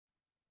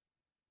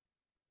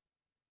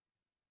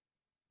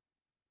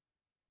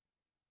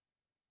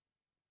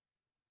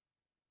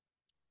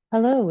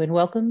Hello and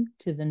welcome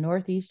to the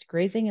Northeast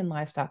Grazing and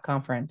Livestock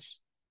Conference.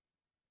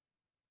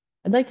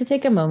 I'd like to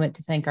take a moment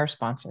to thank our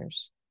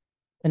sponsors,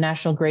 the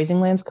National Grazing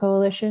Lands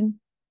Coalition,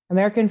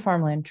 American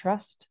Farmland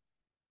Trust,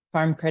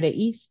 Farm Credit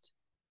East,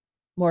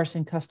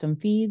 Morrison Custom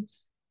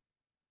Feeds,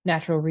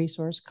 Natural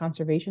Resource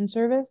Conservation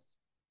Service,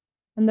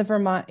 and the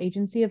Vermont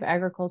Agency of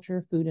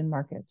Agriculture, Food and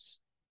Markets.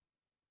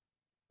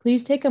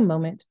 Please take a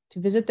moment to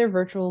visit their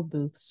virtual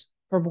booths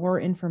for more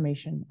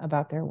information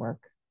about their work.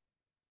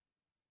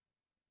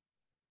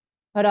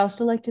 I'd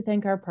also like to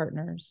thank our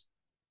partners,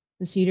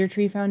 the Cedar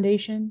Tree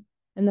Foundation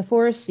and the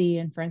Forrest C.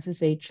 and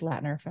Francis H.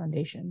 Latner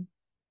Foundation.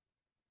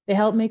 They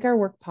help make our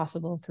work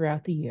possible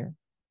throughout the year.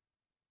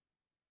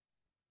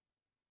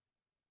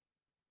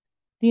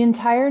 The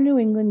entire New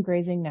England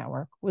Grazing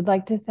Network would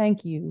like to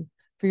thank you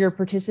for your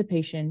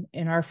participation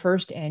in our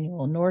first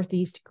annual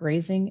Northeast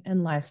Grazing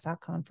and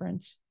Livestock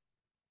Conference.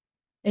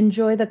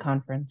 Enjoy the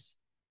conference.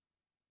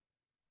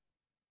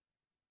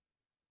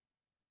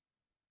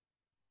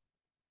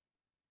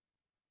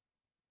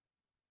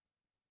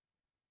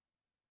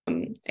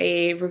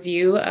 A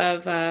review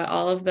of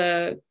all of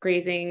the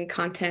grazing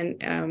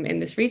content in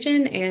this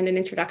region and an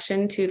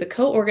introduction to the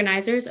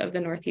co-organizers of the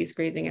Northeast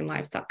Grazing and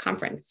Livestock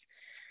Conference.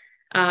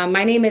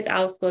 My name is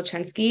Alex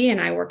Gulachenski, and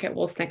I work at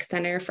Wolfe's Next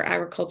Center for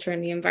Agriculture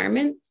and the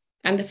Environment.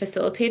 I'm the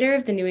facilitator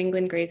of the New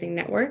England Grazing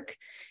Network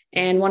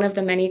and one of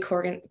the many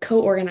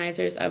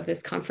co-organizers of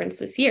this conference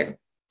this year.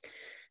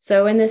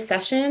 So in this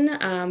session,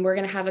 we're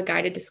going to have a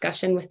guided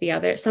discussion with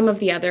some of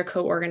the other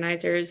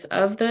co-organizers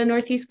of the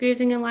Northeast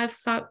Grazing and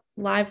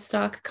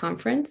Livestock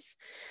Conference.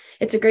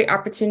 It's a great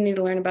opportunity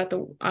to learn about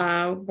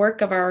the work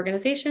of our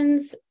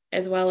organizations,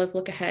 as well as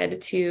look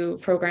ahead to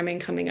programming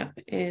coming up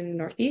in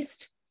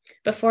Northeast.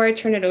 Before I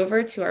turn it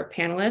over to our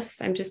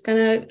panelists, I'm just going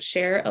to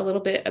share a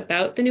little bit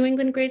about the New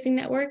England Grazing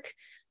Network,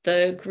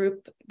 the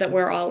group that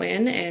we're all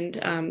in,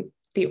 and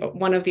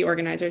one of the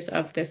organizers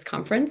of this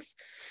conference.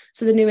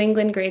 So the New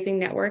England Grazing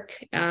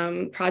Network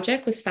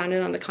project was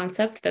founded on the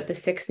concept that the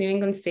 6 New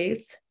England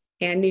states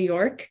and New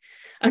York,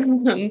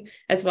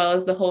 as well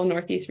as the whole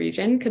Northeast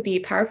region, could be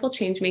powerful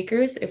change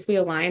makers if we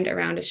aligned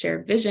around a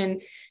shared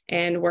vision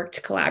and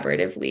worked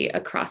collaboratively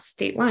across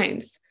state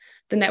lines.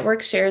 The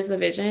network shares the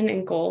vision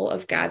and goal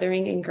of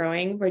gathering and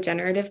growing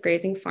regenerative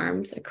grazing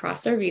farms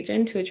across our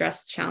region to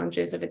address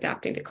challenges of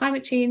adapting to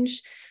climate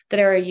change that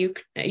are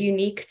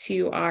unique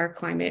to our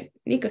climate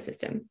and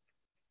ecosystem.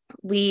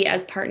 We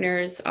as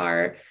partners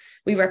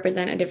we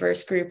represent a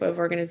diverse group of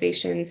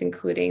organizations,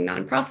 including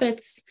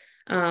nonprofits,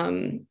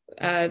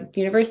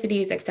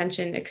 universities,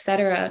 extension, et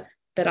cetera,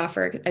 that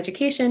offer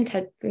education,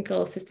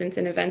 technical assistance,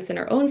 and events in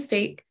our own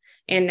state,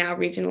 and now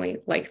regionally,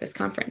 like this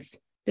conference.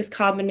 This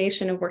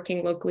combination of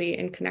working locally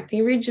and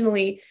connecting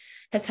regionally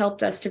has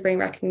helped us to bring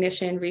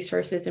recognition,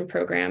 resources, and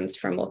programs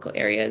from local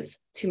areas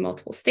to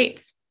multiple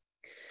states.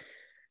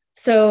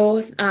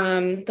 So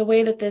the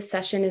way that this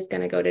session is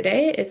going to go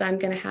today is I'm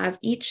going to have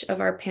each of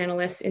our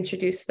panelists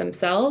introduce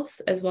themselves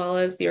as well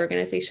as the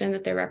organization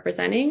that they're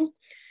representing,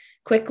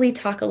 quickly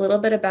talk a little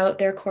bit about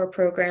their core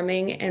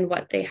programming and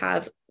what they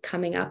have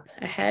coming up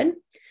ahead.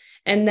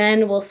 And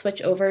then we'll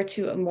switch over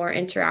to a more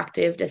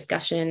interactive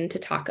discussion to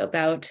talk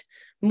about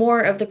more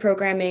of the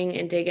programming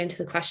and dig into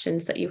the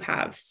questions that you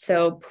have.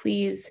 So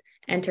please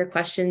enter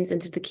questions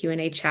into the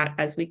Q&A chat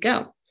as we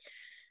go.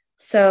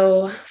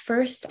 So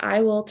first,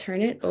 I will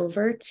turn it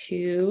over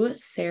to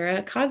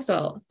Sarah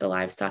Cogswell, the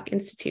Livestock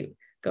Institute.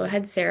 Go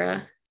ahead,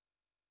 Sarah.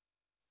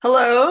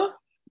 Hello.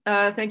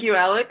 Thank you,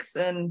 Alex,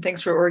 and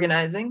thanks for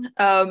organizing.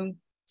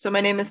 So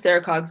my name is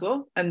Sarah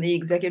Cogswell. I'm the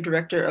Executive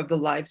Director of the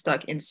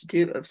Livestock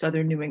Institute of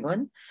Southern New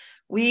England.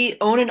 We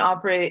own and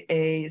operate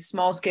a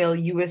small-scale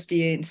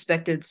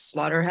USDA-inspected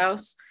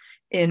slaughterhouse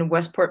in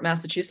Westport,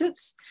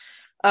 Massachusetts.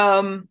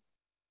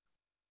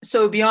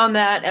 So beyond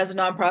that, as a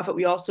nonprofit,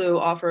 we also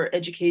offer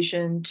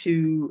education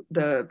to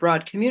the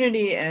broad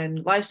community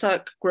and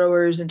livestock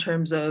growers in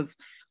terms of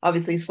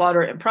obviously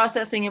slaughter and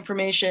processing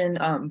information,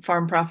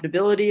 farm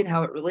profitability and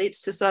how it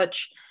relates to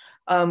such.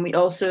 We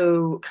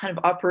also kind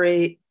of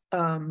operate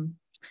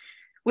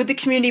with the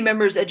community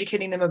members,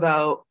 educating them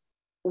about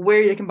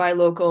where they can buy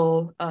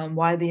local,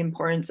 why the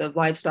importance of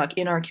livestock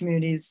in our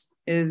communities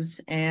is,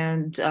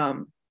 and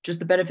just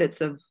the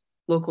benefits of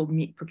local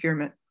meat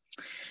procurement.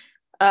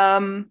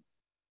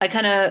 I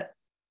kind of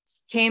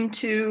came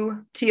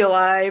to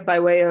TLI by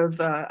way of,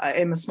 I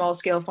am a small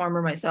scale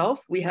farmer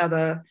myself. We have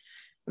a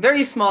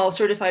very small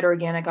certified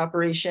organic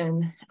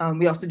operation.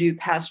 We also do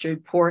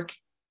pastured pork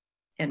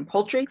and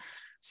poultry.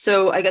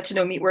 So I got to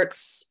know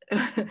Meatworks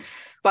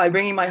by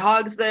bringing my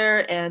hogs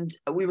there, and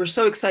we were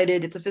so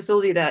excited. It's a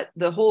facility that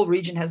the whole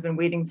region has been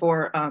waiting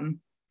for.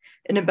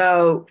 In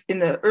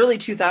the early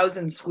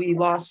 2000s, we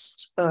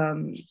lost,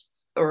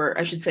 or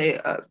I should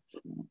say,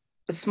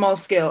 a small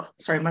scale,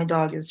 sorry, my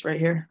dog is right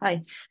here.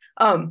 Hi.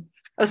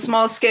 A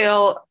small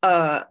scale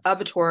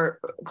abattoir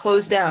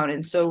closed down.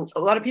 And so a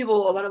lot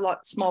of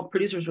small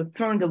producers were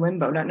thrown into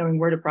limbo, not knowing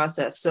where to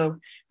process. So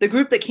the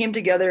group that came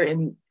together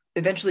in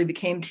eventually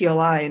became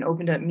TLI and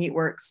opened up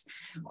Meatworks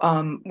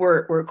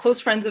were close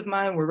friends of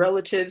mine, were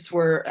relatives,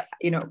 were,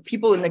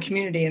 people in the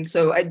community. And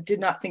so I did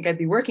not think I'd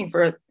be working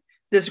for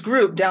this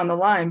group down the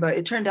line, but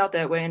it turned out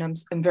that way. And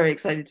I'm very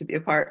excited to be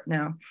a part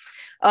now.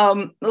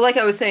 Like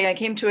I was saying, I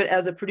came to it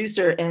as a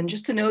producer, and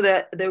just to know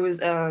that there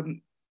was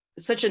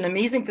such an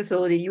amazing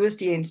facility,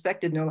 USDA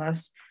inspected no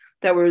less,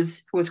 that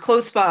was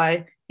close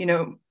by,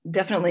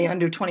 definitely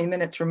under 20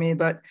 minutes for me,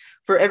 but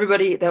for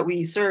everybody that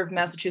we serve,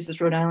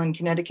 Massachusetts, Rhode Island,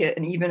 Connecticut,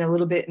 and even a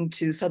little bit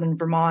into Southern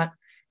Vermont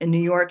and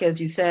New York, as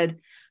you said,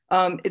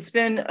 it's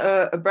been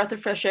a breath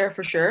of fresh air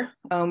for sure.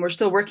 We're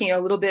still working a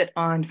little bit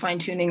on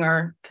fine-tuning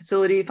our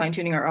facility,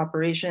 fine-tuning our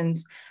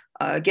operations,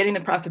 getting the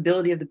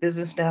profitability of the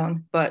business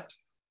down, but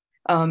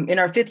in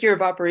our 5th year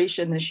of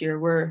operation this year,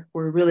 we're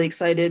really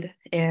excited,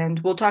 and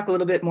we'll talk a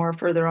little bit more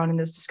further on in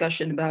this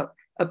discussion about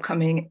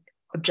upcoming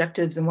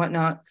objectives and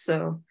whatnot.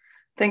 So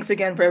thanks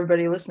again for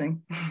everybody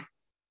listening.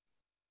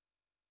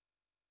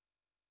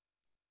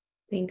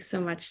 Thanks so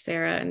much,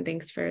 Sarah, and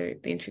thanks for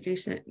the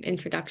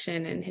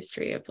introduction and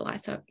history of the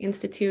Livestock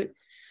Institute.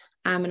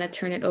 I'm going to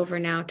turn it over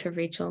now to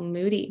Rachel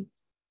Moody.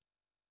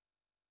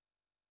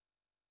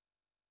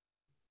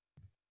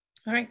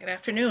 All right, good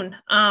afternoon.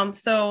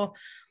 So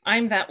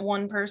I'm that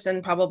one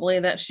person probably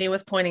that she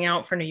was pointing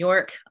out for New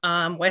York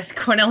with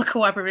Cornell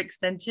Cooperative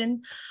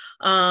Extension.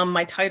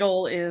 My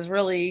title is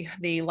really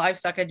the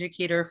Livestock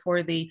Educator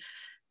for the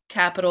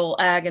Capital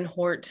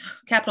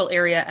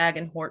Area Ag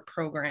and Hort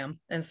program.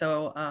 And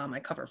so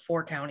I cover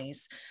 4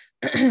 counties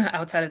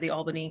outside of the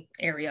Albany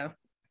area.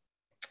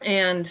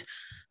 And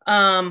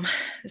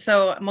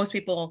so most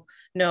people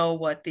know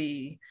what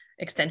the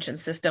extension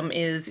system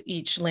is.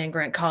 Each land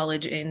grant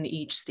college in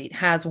each state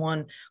has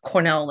one.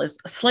 Cornell is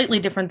slightly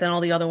different than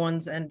all the other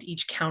ones, and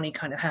each county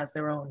kind of has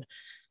their own,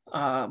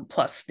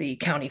 plus the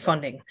county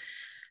funding.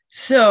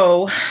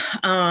 So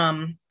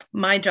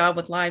my job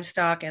with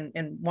livestock and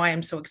why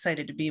I'm so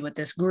excited to be with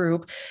this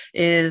group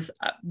is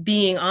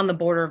being on the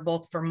border of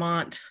both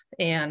Vermont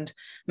and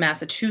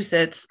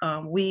Massachusetts.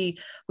 We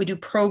do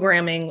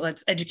programming,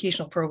 that's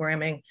educational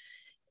programming,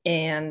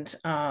 and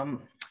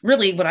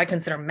really what I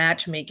consider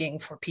matchmaking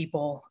for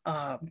people.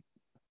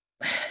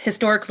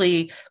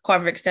 Historically,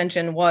 Cooperative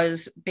Extension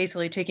was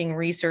basically taking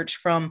research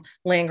from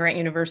land grant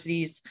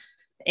universities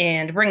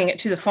and bringing it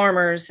to the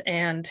farmers.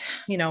 And,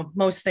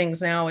 most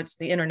things now it's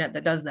the internet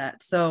that does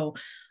that. So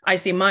I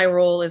see my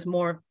role as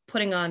more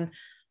putting on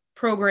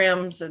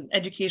programs and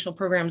educational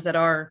programs that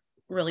are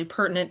really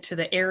pertinent to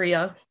the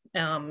area,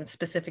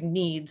 specific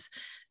needs,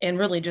 and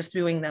really just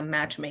doing the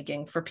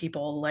matchmaking for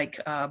people like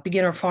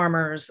beginner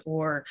farmers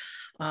or,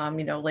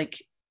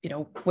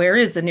 where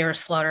is the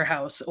nearest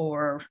slaughterhouse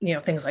or,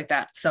 things like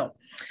that. So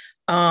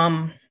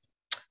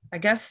I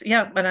guess,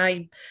 yeah, but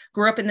I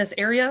grew up in this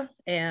area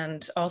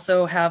and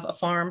also have a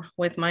farm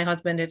with my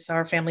husband. It's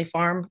our family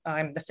farm.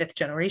 I'm the 5th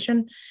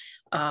generation.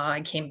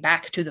 I came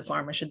back to the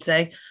farm, I should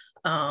say.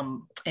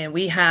 And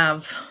we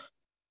have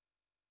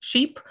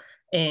sheep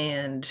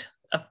and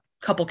a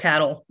couple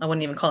cattle. I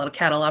wouldn't even call it a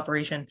cattle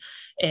operation,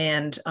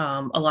 and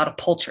a lot of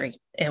poultry.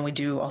 And we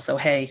do also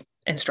hay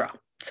and straw.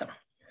 So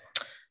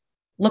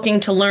looking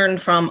to learn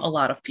from a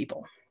lot of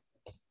people.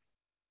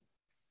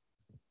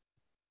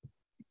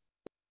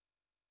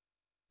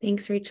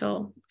 Thanks,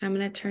 Rachel. I'm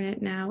going to turn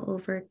it now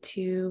over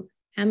to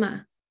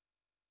Emma.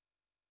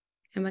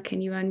 Emma,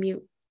 can you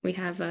unmute? We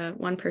have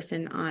one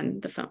person on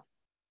the phone.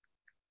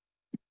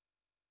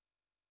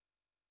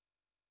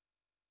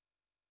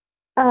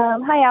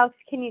 Hi, Alex.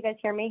 Can you guys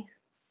hear me?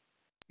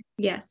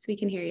 Yes, we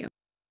can hear you.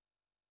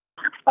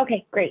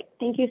 Okay, great.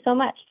 Thank you so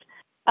much.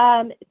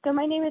 So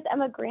my name is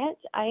Emma Grant.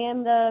 I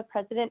am the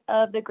president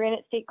of the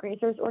Granite State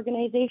Grazers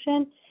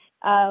Organization.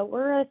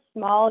 We're a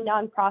small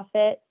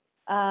nonprofit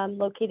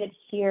located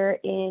here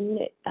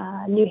in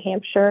New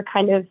Hampshire,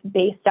 kind of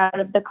based out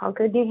of the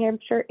Concord, New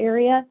Hampshire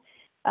area.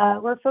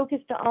 We're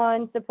focused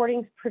on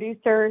supporting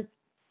producers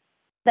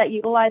that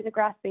utilize a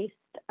grass-based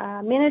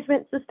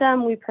management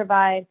system. We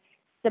provide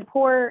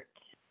support,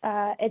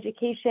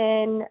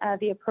 education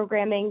via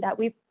programming that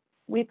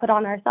we put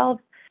on ourselves,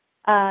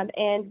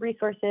 and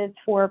resources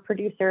for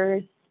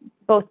producers,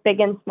 both big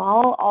and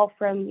small, all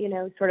from,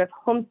 sort of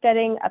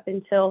homesteading up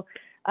until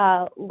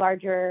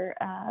larger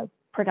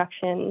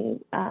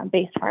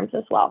production-based farms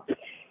as well.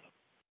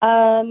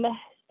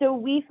 So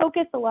we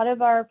focus a lot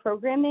of our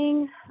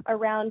programming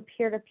around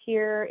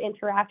peer-to-peer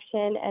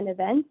interaction and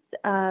events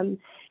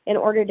in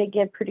order to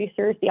give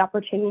producers the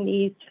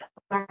opportunities to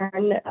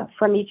learn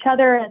from each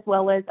other, as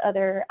well as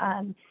other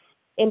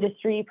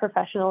industry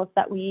professionals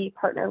that we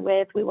partner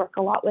with. We work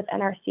a lot with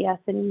NRCS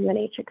and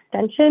UNH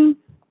Extension.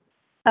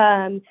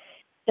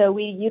 So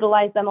we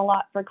utilize them a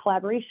lot for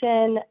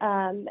collaboration,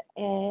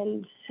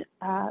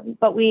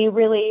 but we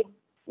really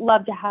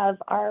love to have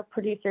our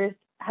producers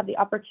have the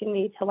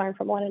opportunity to learn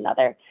from one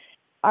another.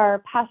 Our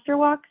pasture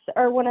walks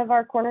are one of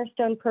our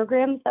cornerstone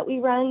programs that we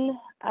run.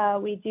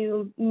 We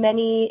do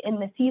many in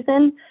the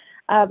season,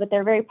 but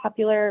they're very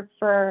popular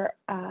for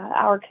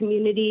our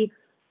community.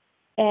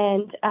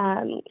 And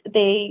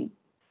they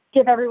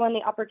give everyone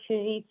the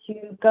opportunity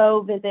to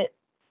go visit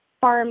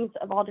farms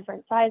of all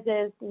different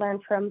sizes, learn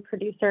from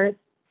producers,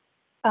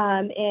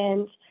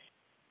 and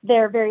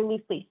they're very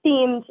loosely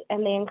themed,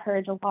 and they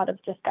encourage a lot of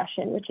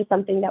discussion, which is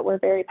something that we're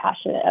very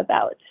passionate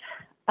about.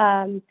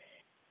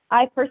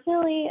 I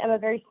personally am a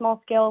very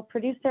small scale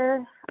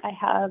producer. I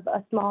have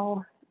a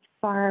small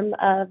farm,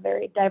 a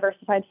very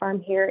diversified farm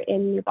here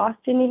in New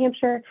Boston, New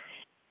Hampshire.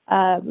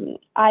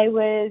 I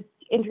was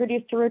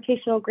introduced to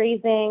rotational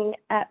grazing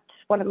at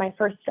one of my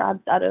first jobs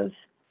out of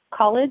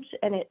college,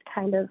 and it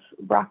kind of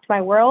rocked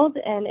my world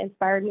and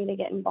inspired me to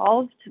get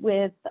involved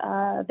with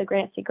the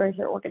Granite State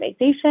Grazer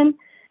organization.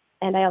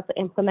 And I also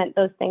implement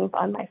those things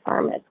on my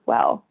farm as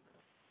well.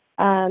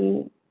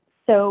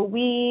 So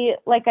we,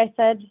 like I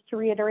said, just to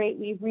reiterate,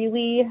 we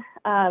really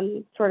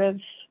sort of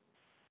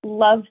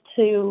love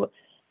to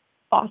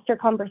foster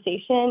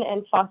conversation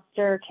and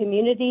foster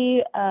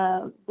community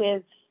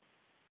with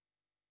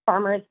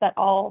farmers that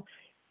all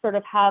sort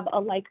of have a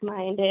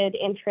like-minded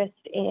interest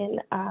in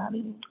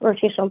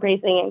rotational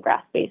grazing and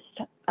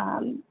grass-based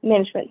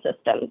management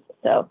systems.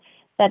 So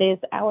that is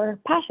our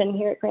passion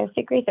here at Granite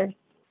State Grazers.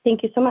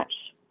 Thank you so much.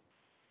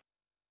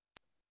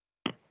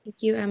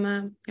 Thank you,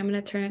 Emma. I'm going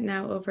to turn it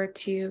now over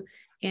to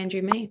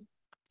Andrew May.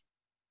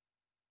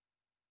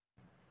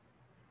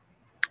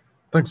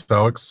 Thanks,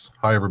 Alex.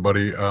 Hi,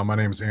 everybody. My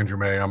name is Andrew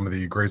May. I'm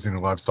the Grazing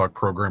and Livestock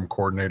Program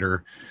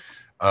Coordinator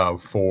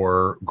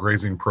for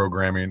grazing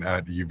programming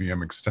at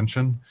UVM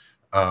Extension.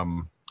 I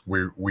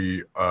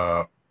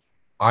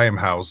am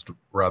housed,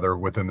 rather,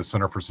 within the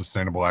Center for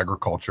Sustainable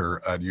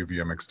Agriculture at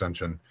UVM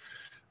Extension.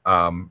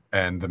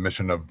 And the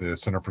mission of the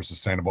Center for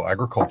Sustainable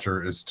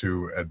Agriculture is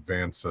to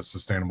advance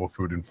sustainable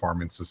food and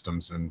farming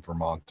systems in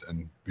Vermont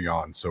and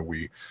beyond. So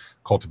we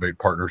cultivate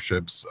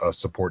partnerships,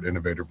 support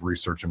innovative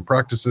research and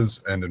practices,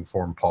 and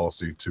inform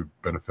policy to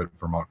benefit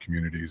Vermont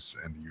communities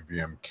and the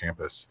UVM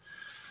campus.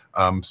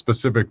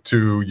 Specific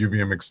to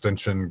UVM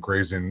Extension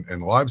Grazing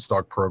and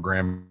Livestock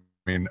Programming,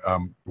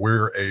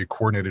 we're a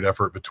coordinated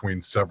effort between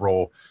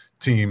several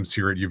teams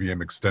here at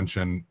UVM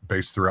Extension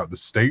based throughout the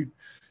state.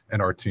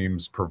 And our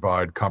teams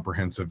provide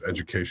comprehensive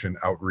education,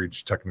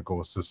 outreach, technical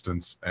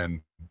assistance, and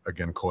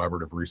again,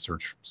 collaborative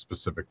research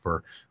specific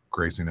for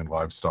grazing and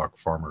livestock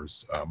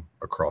farmers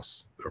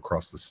across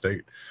the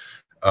state.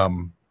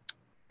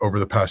 Over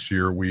the past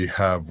year, we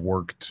have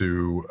worked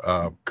to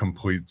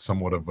complete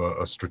somewhat of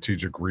a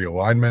strategic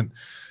realignment.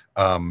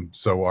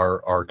 So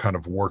our kind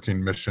of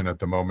working mission at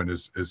the moment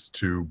is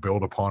to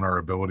build upon our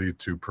ability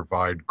to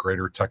provide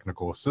greater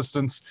technical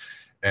assistance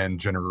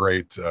and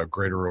generate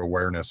greater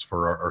awareness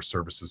for our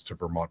services to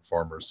Vermont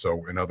farmers.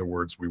 So in other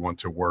words, we want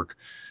to work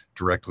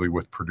directly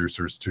with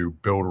producers to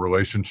build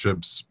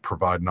relationships,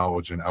 provide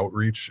knowledge and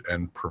outreach,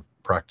 and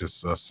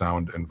practice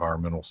sound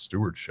environmental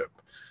stewardship.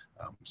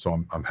 So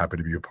I'm happy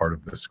to be a part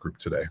of this group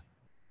today.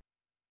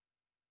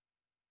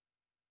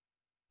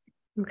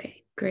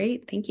 Okay,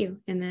 great, thank you.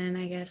 And then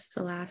I guess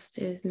the last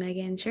is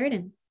Meghan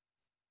Sheradin.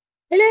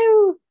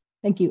 Hello.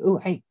 Thank you.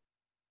 Oh,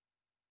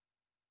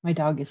 my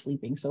dog is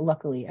sleeping, so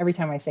luckily every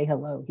time I say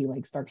hello, he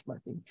like starts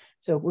barking.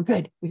 So we're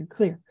good. We're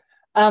clear.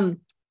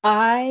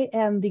 I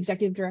am the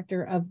executive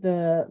director of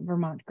the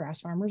Vermont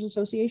Grass Farmers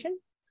Association,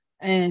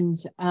 and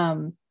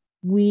our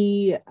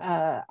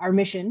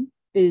mission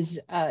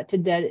is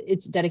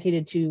it's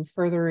dedicated to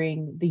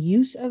furthering the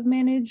use of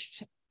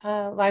managed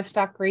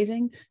livestock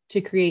grazing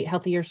to create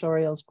healthier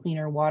soils,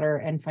 cleaner water,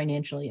 and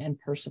financially and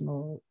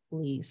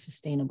personally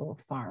sustainable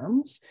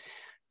farms.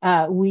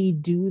 We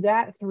do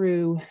that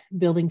through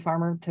building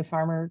farmer to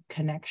farmer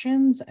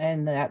connections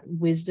and that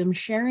wisdom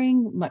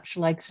sharing, much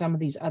like some of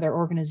these other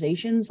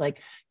organizations,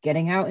 like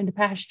getting out into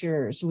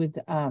pastures with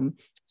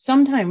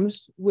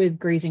sometimes with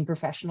grazing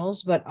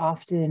professionals, but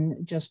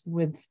often just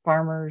with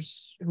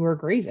farmers who are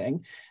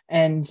grazing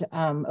and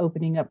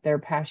opening up their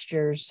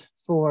pastures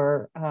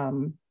for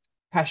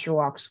pasture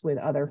walks with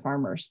other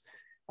farmers.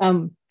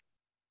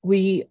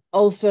 We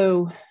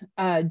also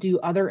do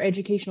other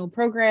educational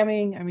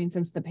programming. I mean,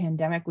 since the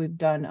pandemic, we've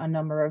done a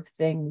number of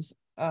things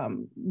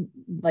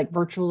like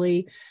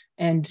virtually,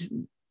 and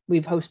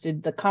we've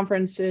hosted the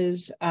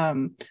conferences.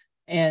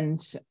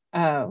 And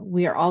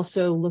we are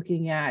also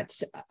looking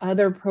at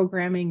other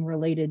programming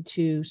related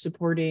to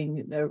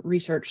supporting the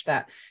research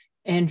that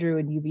Andrew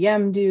and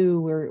UVM do.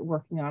 We're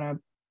working on a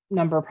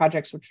number of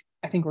projects, which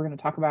I think we're going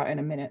to talk about in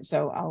a minute.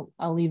 So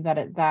I'll leave that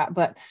at that.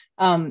 But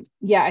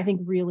yeah, I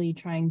think really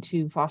trying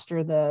to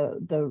foster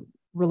the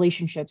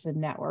relationships and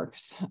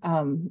networks,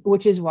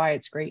 which is why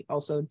it's great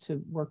also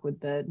to work with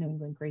the New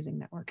England Grazing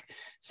Network.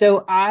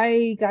 So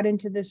I got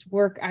into this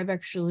work. I've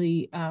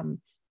actually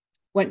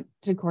went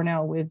to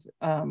Cornell with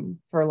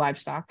for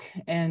livestock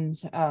and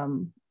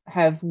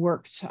have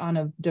worked on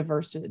a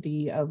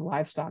diversity of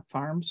livestock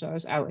farms. So I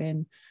was out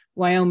in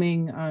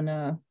Wyoming on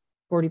a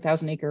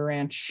 40,000 acre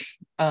ranch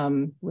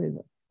with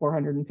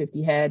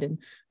 450 head. And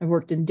I've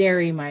worked in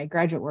dairy. My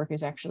graduate work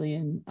is actually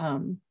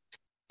in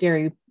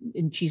dairy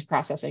and cheese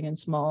processing and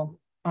small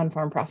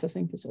on-farm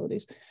processing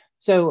facilities.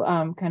 So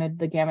kind of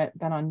the gamut,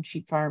 been on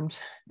sheep farms.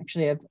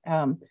 Actually,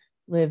 I've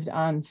lived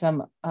on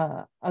some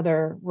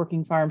other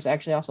working farms. I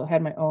actually also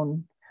had my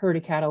own herd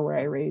of cattle where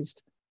I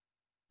raised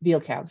veal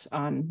calves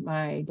on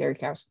my dairy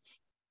cows.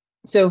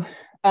 So,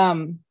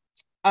 and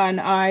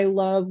I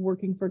love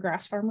working for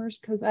grass farmers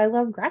because I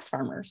love grass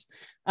farmers.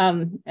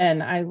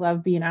 And I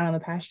love being out on the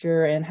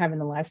pasture and having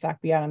the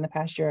livestock be out on the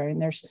pasture.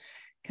 And there's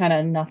kind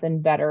of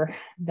nothing better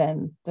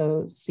than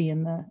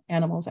seeing the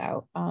animals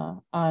out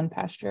on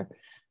pasture.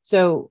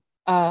 So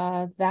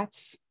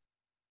that's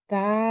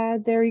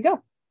that. There you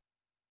go.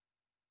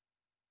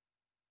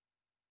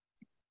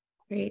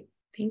 Great.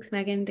 Thanks,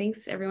 Meghan.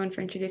 Thanks everyone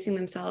for introducing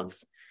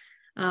themselves.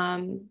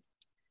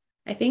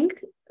 I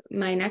think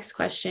my next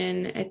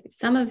question,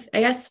 I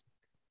guess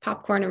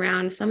popcorn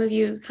around, some of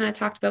you kind of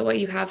talked about what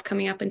you have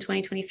coming up in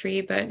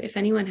 2023, but if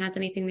anyone has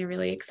anything they're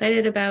really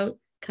excited about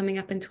coming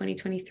up in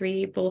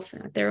 2023, both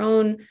at their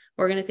own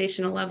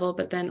organizational level,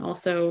 but then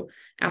also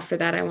after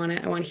that, I want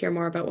to hear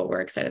more about what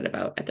we're excited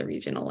about at the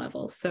regional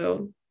level.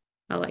 So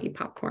I'll let you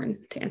popcorn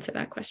to answer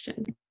that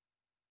question.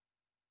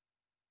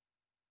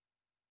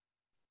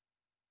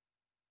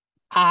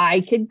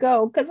 I could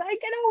go because I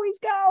can always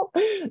go.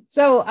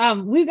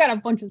 So we've got a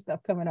bunch of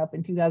stuff coming up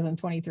in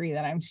 2023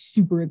 that I'm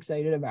super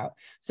excited about.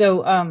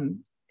 So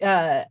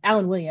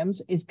Alan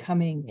Williams is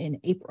coming in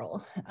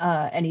April,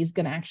 and he's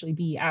going to actually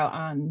be out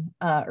on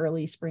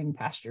early spring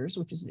pastures,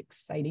 which is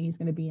exciting. He's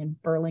going to be in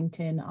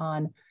Burlington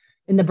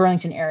in the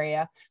Burlington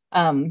area.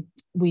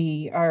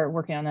 We are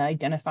working on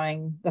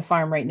identifying the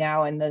farm right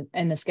now and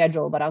the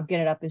schedule, but I'll get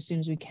it up as soon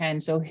as we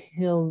can. So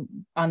he'll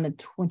on the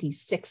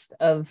 26th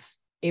of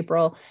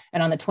April,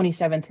 and on the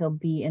 27th he'll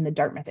be in the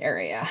Dartmouth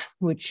area,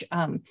 which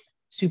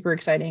super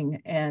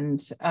exciting, and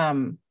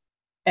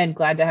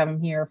glad to have him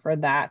here for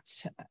that.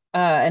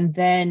 And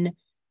then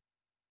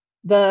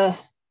the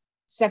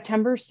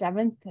September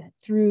 5th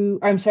through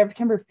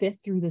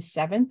the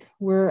 7th,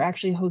 we're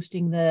actually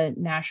hosting the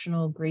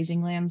National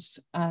Grazing Lands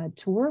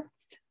tour,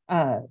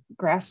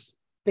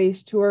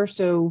 grass-based tour.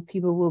 So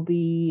people will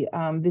be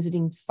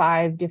visiting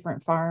 5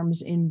 different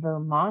farms in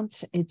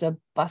Vermont. It's a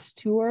bus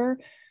tour.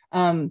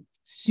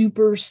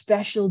 Super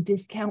special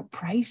discount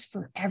price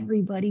for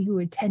everybody who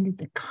attended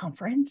the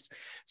conference.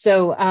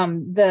 So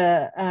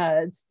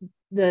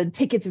the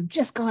tickets have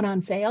just gone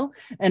on sale,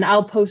 and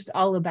I'll post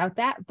all about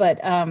that.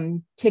 But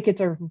tickets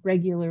are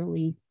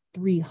regularly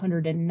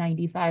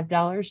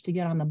 $395 to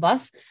get on the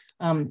bus,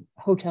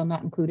 hotel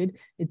not included.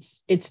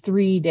 It's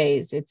 3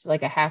 days. It's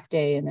like a half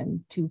day and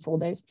then 2 full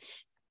days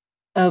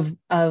of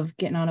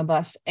getting on a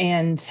bus.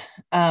 And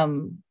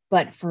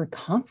but for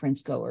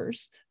conference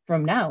goers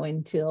from now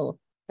until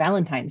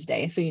Valentine's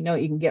Day, so you know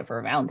what you can get for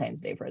a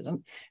Valentine's Day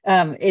present,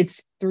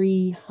 it's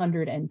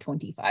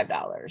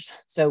 $325.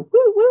 So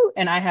woo,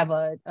 and I have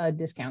a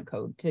discount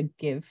code to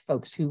give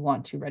folks who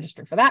want to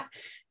register for that.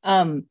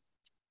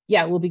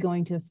 Yeah, we'll be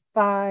going to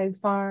 5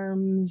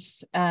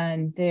 farms,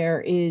 and there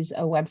is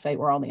a website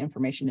where all the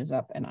information is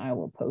up, and I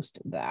will post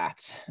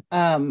that.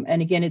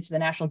 And again, it's the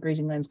National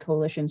Grazing Lands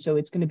Coalition, so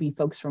it's going to be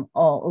folks from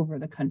all over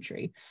the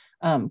country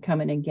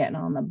coming and getting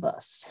on the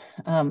bus.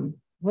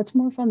 What's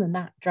more fun than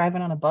that?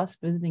 Driving on a bus,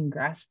 visiting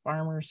grass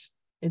farmers.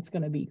 It's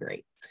going to be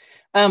great.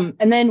 And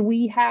then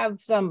we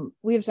have some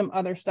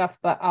other stuff,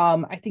 but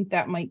I think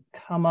that might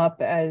come up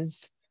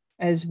as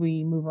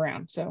we move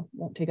around, so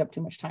won't take up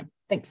too much time.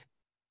 Thanks.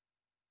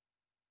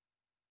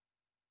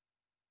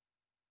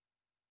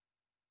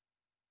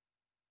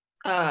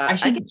 I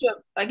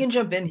can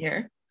jump in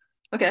here.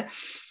 Okay.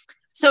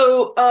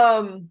 So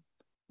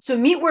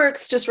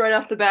Meatworks, just right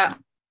off the bat,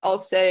 I'll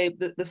say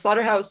the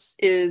slaughterhouse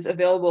is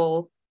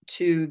available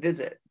to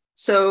visit.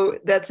 So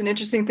that's an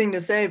interesting thing to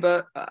say,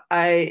 but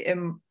I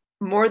am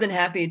more than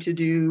happy to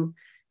do,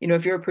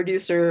 if you're a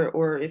producer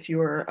or if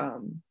you're,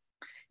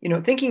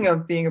 thinking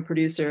of being a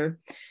producer,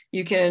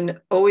 you can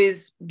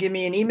always give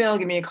me an email,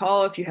 give me a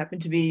call if you happen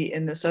to be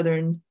in the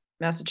Southern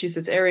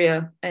Massachusetts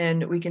area,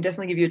 and we can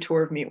definitely give you a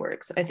tour of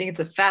Meatworks. I think it's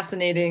a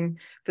fascinating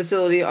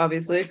facility,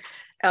 obviously.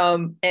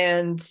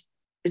 And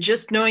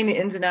just knowing the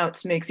ins and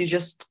outs makes you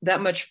just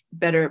that much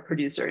better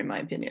producer, in my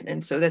opinion.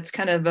 And so that's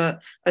kind of a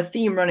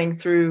theme running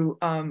through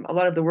a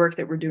lot of the work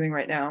that we're doing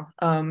right now.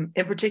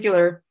 In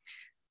particular,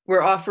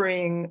 we're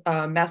offering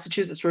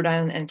Massachusetts, Rhode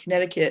Island, and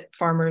Connecticut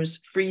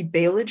farmers free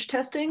baleage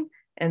testing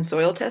and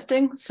soil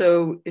testing.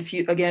 So if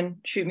you, again,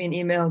 shoot me an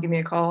email, give me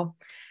a call,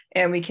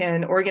 and we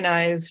can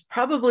organize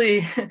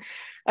probably,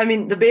 I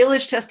mean, the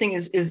baleage testing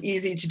is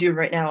easy to do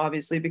right now,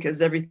 obviously,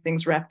 because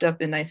everything's wrapped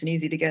up and nice and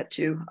easy to get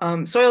to.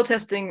 Soil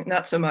testing,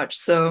 not so much.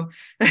 So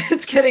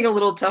it's getting a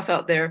little tough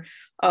out there,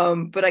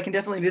 but I can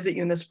definitely visit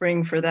you in the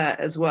spring for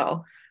that as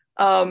well.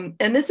 And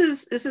this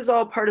is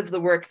all part of the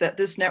work that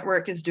this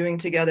network is doing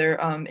together.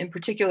 In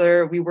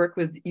particular, we work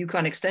with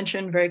Yukon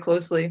Extension very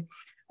closely.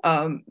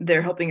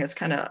 They're helping us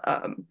kind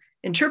of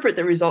interpret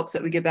the results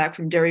that we get back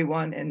from Dairy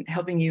One and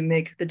helping you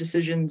make the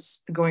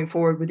decisions going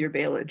forward with your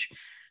baleage.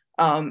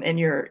 And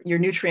your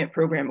nutrient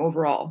program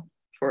overall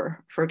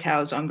for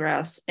cows on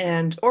grass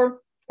and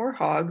or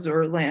hogs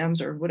or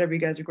lambs or whatever you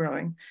guys are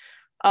growing.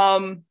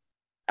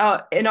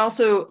 And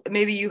also,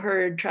 maybe you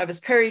heard Travis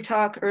Perry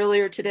talk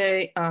earlier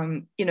today.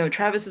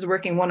 Travis is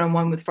working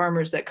one-on-one with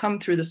farmers that come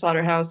through the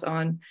slaughterhouse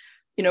on,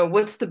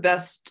 what's the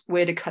best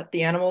way to cut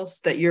the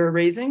animals that you're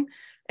raising,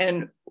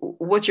 and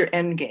what's your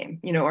end game?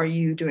 Are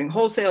you doing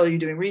wholesale? Are you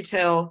doing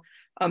retail?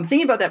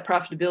 Thinking about that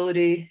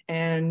profitability.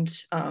 And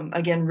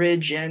again,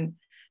 Ridge and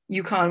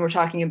Yukon, we're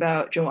talking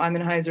about Joe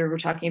Imenheiser, we're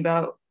talking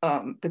about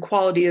the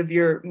quality of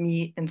your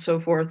meat and so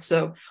forth.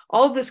 So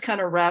all of this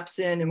kind of wraps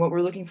in, and what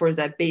we're looking for is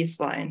that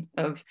baseline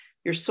of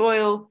your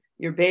soil,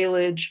 your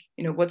baleage,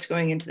 what's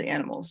going into the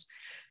animals.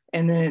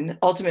 And then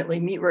ultimately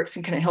Meatworks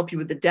can kind of help you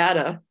with the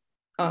data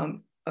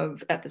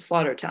of at the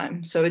slaughter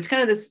time. So it's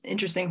kind of this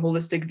interesting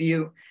holistic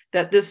view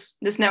that this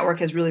network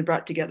has really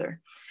brought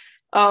together.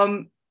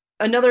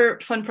 Another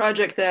fun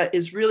project that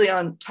is really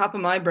on top of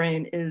my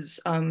brain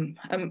is I'm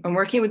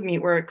working with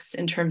Meatworks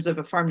in terms of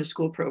a farm to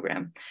school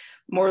program,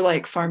 more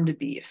like farm to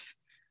beef.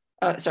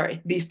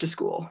 Beef to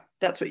school.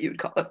 That's what you would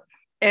call it.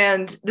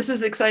 And this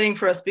is exciting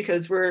for us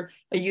because we're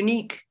a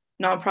unique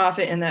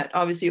nonprofit in that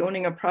obviously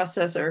owning a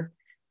processor,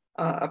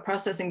 a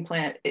processing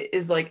plant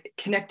is like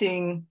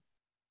connecting,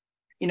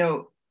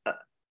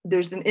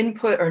 there's an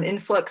input or an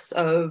influx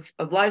of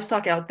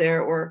livestock out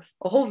there, or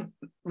a whole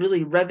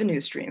really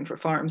revenue stream for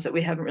farms that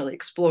we haven't really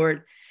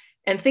explored.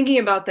 And thinking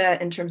about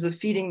that in terms of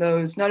feeding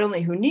those, not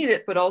only who need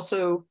it, but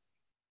also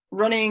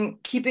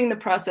keeping the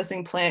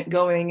processing plant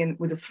going and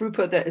with a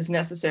throughput that is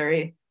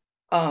necessary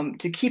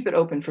to keep it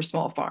open for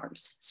small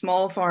farms.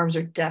 Small farms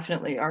are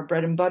definitely our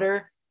bread and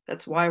butter.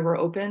 That's why we're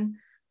open.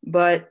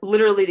 But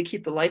literally to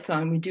keep the lights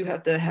on, we do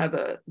have to have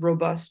a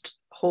robust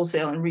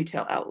wholesale and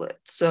retail outlet.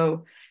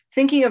 So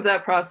thinking of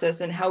that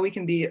process and how we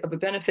can be of a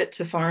benefit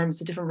to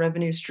farms, a different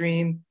revenue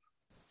stream,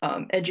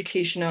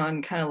 education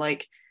on kind of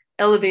like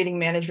elevating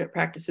management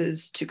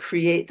practices to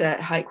create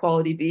that high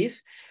quality beef,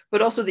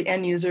 but also the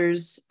end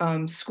users.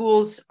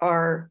 Schools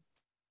are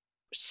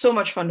so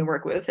much fun to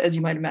work with, as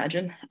you might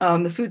imagine.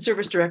 The food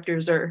service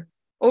directors are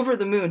over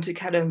the moon to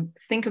kind of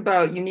think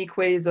about unique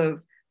ways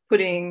of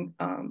putting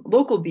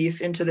local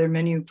beef into their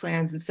menu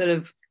plans instead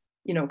of,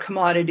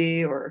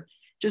 commodity, or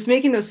just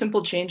making those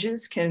simple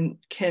changes can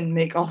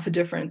make all the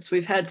difference.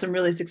 We've had some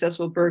really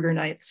successful burger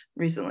nights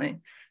recently,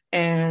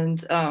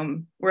 and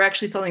we're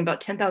actually selling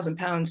about 10,000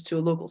 pounds to a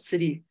local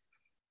city,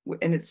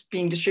 and it's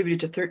being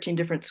distributed to 13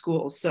 different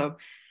schools. So a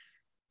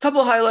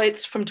couple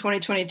highlights from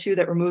 2022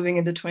 that we're moving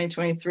into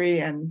 2023.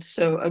 And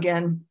so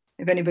again,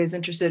 if anybody's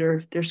interested or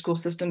if their school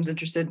system's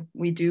interested,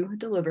 we do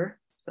deliver.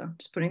 So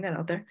just putting that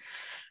out there.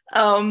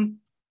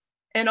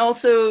 And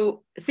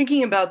also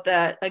thinking about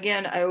that,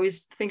 again, I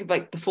always think of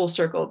like the full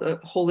circle, the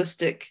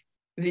holistic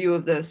view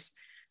of this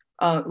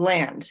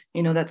land.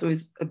 That's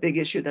always a big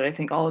issue that I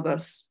think all of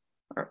us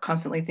are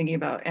constantly thinking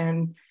about.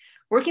 And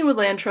working with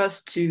land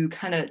trusts to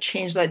kind of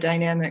change that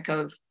dynamic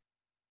of,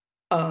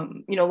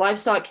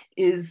 livestock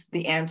is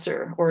the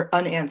answer or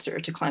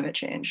unanswer to climate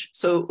change.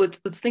 So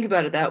let's think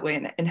about it that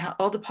way, and how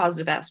all the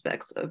positive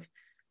aspects of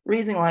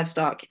raising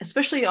livestock,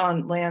 especially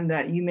on land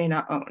that you may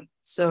not own.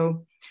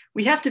 So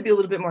we have to be a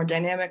little bit more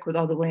dynamic with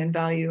all the land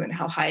value and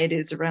how high it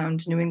is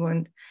around New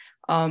England.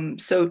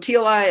 So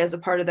TLI, as a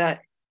part of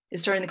that,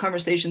 is starting the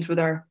conversations with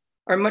our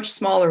much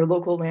smaller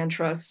local land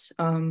trusts,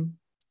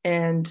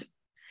 and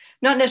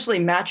not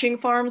necessarily matching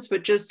farms,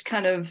 but just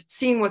kind of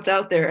seeing what's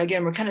out there.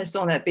 Again, we're kind of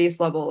still on that base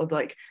level of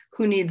like,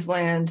 who needs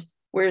land,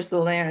 where's the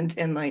land,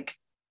 and like,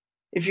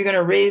 if you're going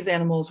to raise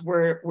animals,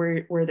 where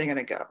are they going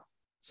to go?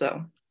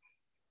 So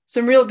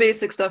some real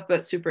basic stuff,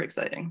 but super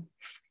exciting.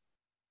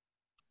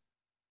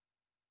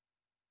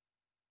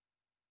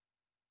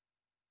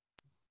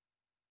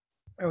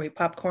 Are we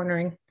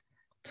popcornering?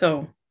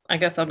 So I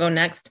guess I'll go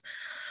next.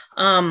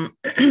 On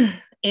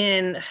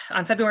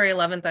February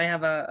 11th, I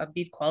have a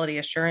beef quality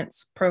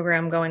assurance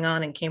program going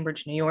on in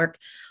Cambridge, New York.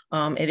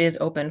 It is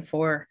open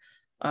for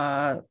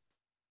the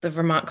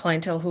Vermont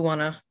clientele who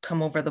want to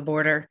come over the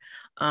border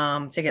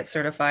to get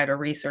certified or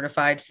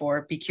recertified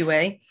for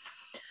BQA.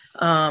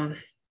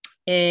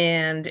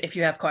 And if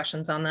you have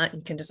questions on that,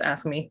 you can just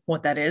ask me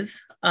what that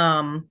is.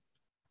 And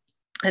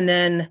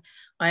then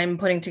I'm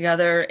putting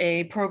together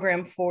a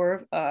program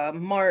for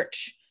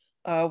March.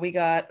 We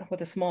got,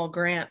 with a small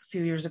grant a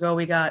few years ago,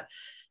 we got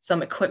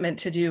some equipment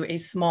to do a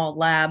small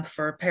lab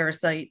for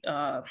parasite,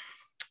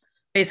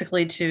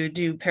 basically to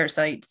do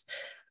parasites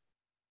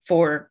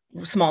for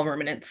small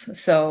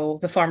ruminants. So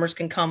the farmers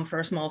can come for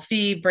a small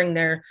fee, bring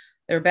their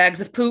bags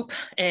of poop,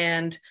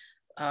 and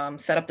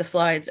set up the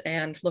slides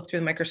and look through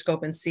the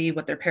microscope and see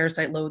what their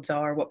parasite loads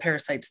are, what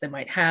parasites they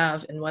might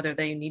have, and whether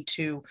they need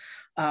to,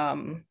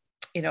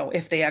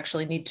 if they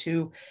actually need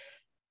to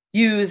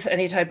use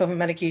any type of a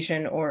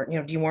medication or,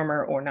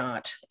 dewormer or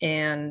not.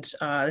 And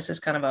this is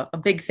kind of a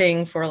big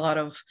thing for a lot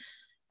of,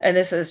 and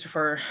this is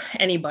for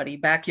anybody,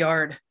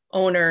 backyard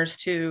owners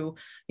to,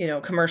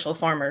 commercial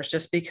farmers,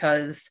 just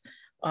because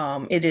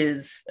it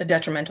is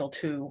detrimental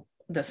to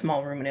the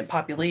small ruminant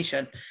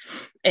population.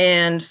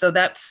 And so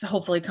that's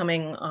hopefully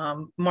coming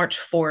March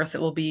 4th.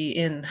 It will be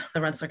in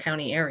the Rensselaer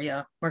County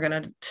area. We're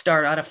going to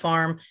start at a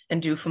farm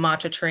and do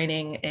FAMACHA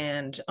training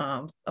and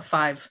a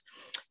 5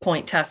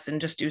 point tests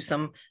and just do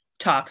some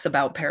talks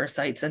about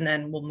parasites, and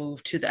then we'll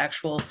move to the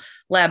actual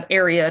lab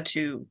area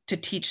to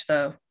teach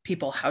the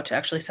people how to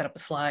actually set up a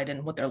slide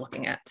and what they're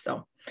looking at.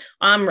 So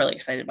I'm really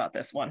excited about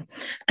this one.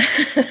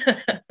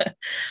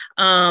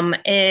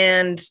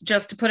 And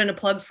just to put in a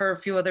plug for a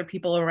few other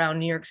people around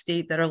New York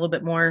State that are a little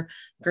bit more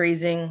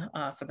grazing,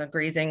 for the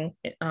grazing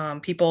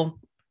people,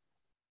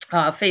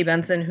 Faye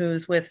Benson,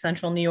 who's with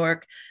Central New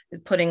York,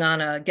 is putting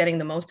on a Getting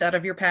the Most Out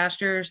of Your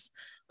Pastures,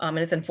 and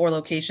it's in 4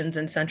 locations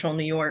in Central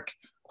New York.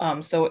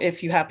 So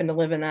if you happen to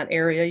live in that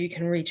area, you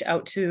can reach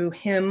out to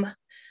him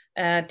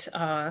at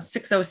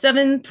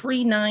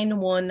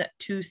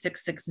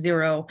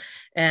 607-391-2660.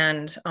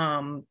 And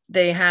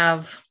they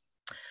have,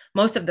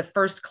 most of the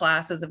first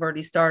classes have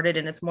already started,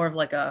 and it's more of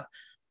like a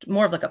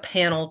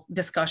panel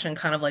discussion,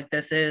 kind of like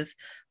this is.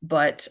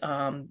 But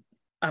I'm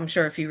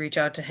sure if you reach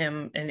out to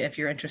him and if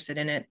you're interested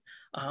in it,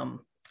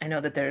 I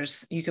know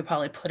that you could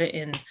probably put it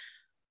in,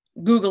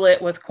 Google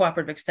it with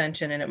Cooperative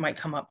Extension, and it might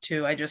come up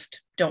too. I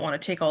just don't want to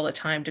take all the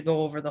time to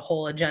go over the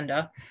whole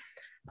agenda.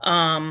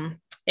 And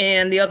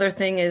the other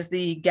thing is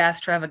the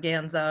gas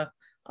travaganza.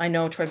 I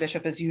know Troy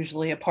Bishop is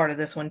usually a part of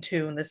this one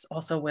too, and this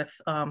also with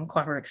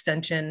Cooperative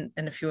Extension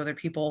and a few other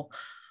people.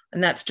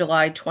 And that's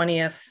July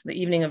 20th, the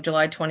evening of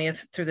July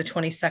 20th through the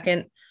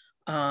 22nd.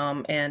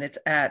 And it's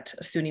at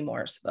SUNY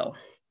Morrisville.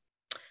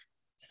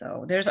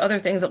 So there's other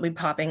things that will be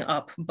popping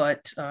up,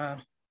 but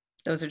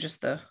those are just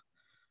the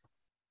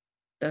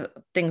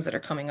things that are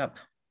coming up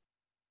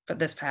for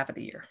this half of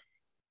the year.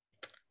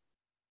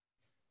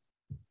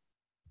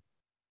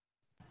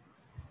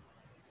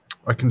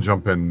 I can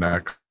jump in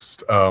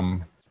next.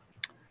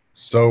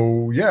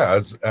 So yeah,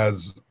 as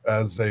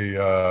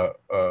a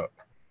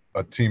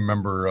team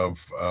member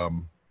of a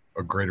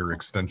greater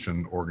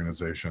extension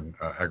organization,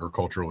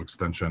 agricultural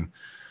extension,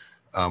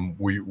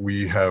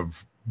 we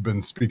have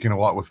been speaking a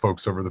lot with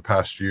folks over the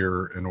past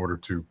year in order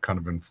to kind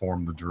of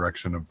inform the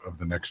direction of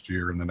the next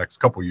year and the next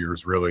couple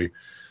years, really.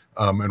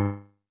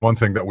 And one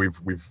thing that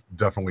we've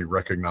definitely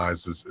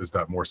recognized is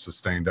that more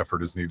sustained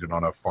effort is needed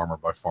on a farmer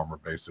by farmer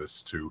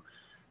basis to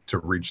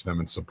reach them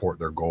and support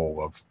their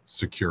goal of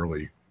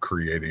securely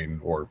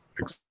creating or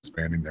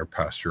expanding their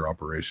pasture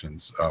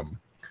operations.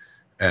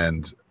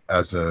 And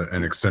as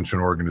an extension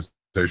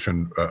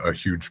organization, a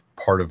huge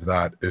part of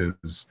that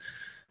is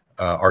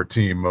our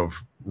team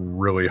of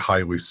really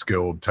highly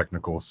skilled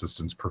technical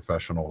assistance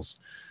professionals.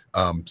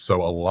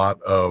 So a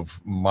lot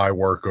of my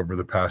work over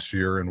the past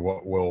year and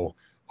what will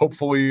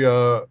hopefully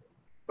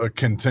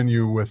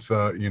continue with,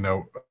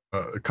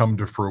 come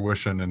to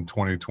fruition in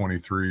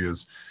 2023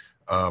 is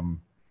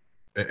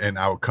an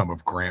outcome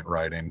of grant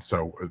writing.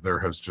 So there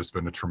has just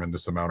been a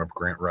tremendous amount of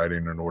grant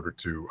writing in order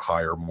to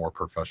hire more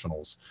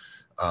professionals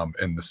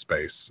in the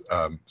space.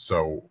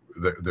 So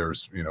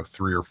there's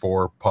 3 or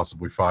 4,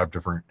 possibly 5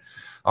 different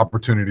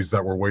opportunities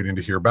that we're waiting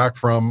to hear back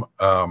from,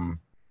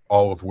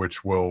 all of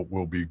which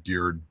will be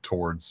geared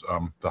towards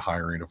the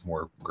hiring of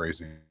more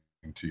grazing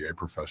TA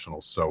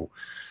professionals. So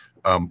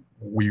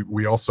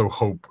we also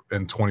hope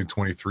in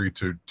 2023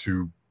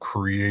 to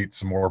create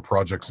some more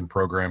projects and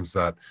programs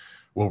that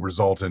will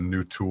result in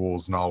new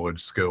tools,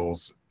 knowledge,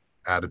 skills,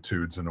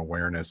 attitudes, and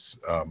awareness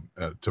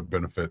to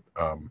benefit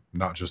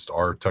not just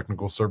our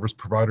technical service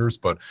providers,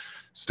 but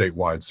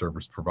statewide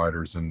service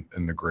providers in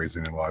the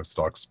grazing and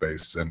livestock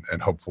space,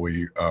 and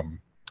hopefully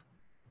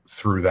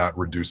through that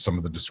reduce some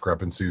of the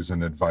discrepancies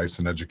in advice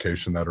and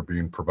education that are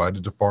being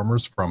provided to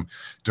farmers from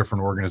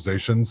different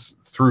organizations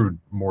through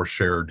more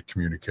shared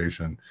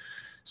communication.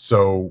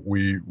 So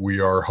we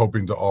are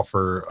hoping to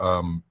offer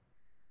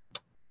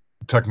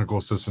technical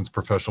assistance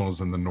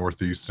professionals in the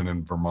Northeast and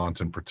in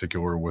Vermont in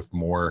particular with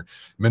more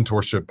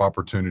mentorship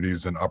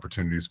opportunities and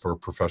opportunities for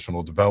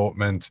professional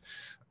development,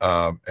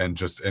 and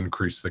just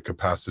increase the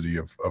capacity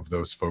of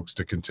those folks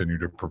to continue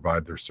to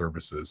provide their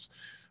services.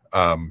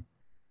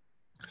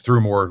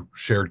 Through more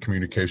shared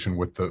communication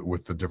with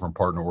the different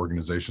partner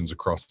organizations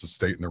across the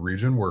state and the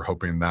region, we're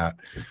hoping that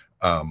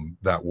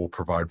that will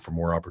provide for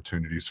more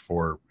opportunities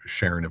for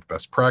sharing of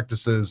best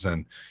practices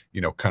and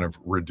kind of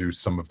reduce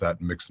some of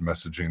that mixed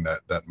messaging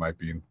that might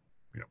be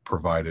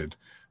provided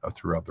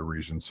throughout the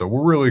region. So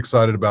we're really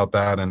excited about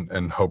that,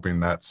 and hoping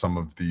that some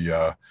of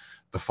the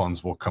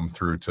funds will come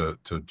through to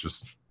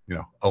just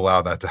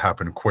allow that to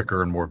happen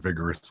quicker and more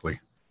vigorously.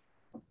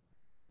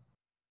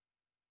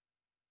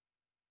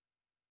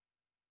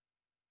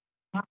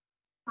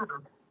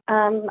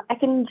 I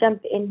can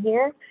jump in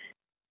here.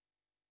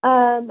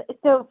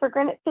 So for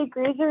Granite State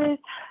Grazers,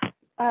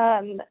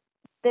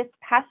 this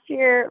past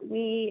year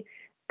we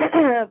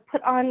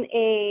put on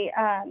a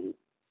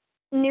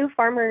new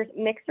farmers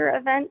mixer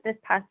event this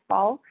past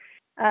fall,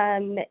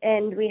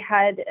 and we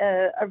had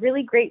a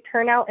really great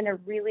turnout and a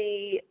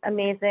really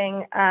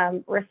amazing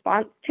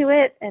response to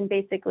it. And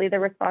basically the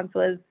response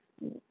was,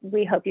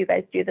 we hope you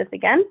guys do this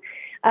again.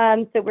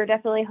 So we're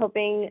definitely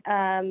hoping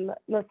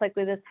most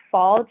likely this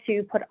fall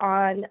to put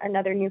on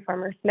another new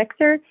farmers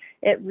mixer.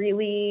 It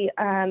really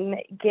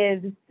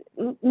gives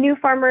new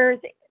farmers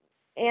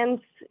and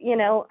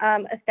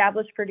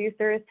established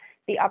producers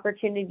the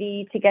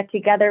opportunity to get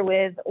together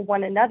with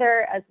one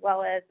another, as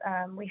well as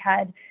we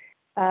had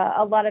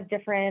a lot of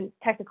different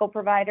technical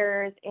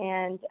providers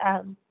and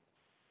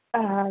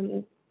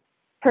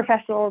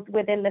professionals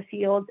within the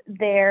field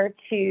there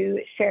to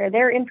share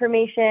their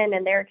information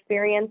and their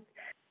experience.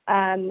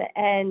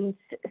 And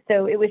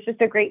so it was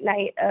just a great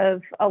night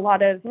of a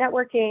lot of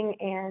networking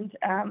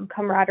and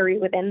camaraderie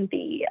within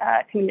the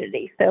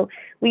community. So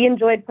we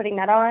enjoyed putting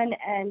that on,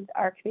 and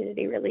our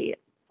community really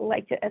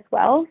liked it as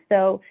well.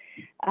 So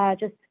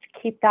just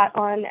keep that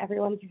on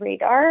everyone's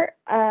radar.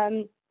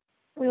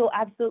 We will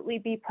absolutely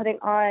be putting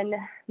on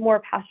more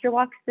pasture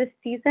walks this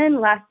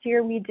season. Last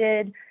year we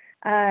did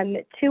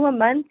 2 a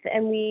month,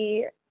 and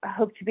we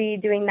hope to be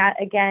doing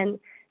that again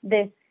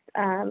this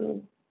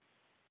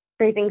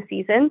grazing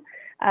season.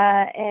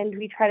 And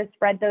we try to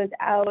spread those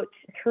out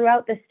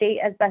throughout the state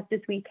as best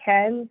as we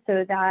can,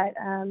 so that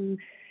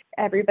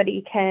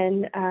everybody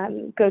can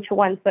go to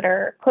ones that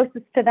are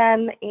closest to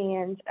them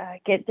and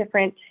get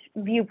different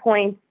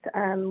viewpoints,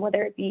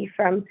 whether it be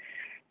from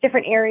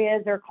different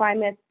areas or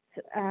climates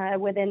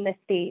within the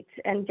state,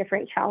 and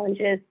different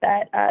challenges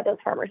that those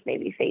farmers may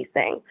be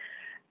facing.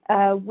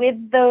 With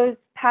those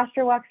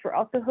pasture walks, we're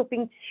also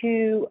hoping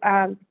to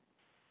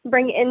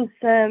bring in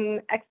some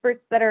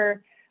experts that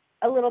are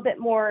a little bit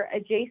more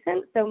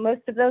adjacent. So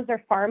most of those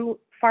are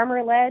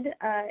farmer-led,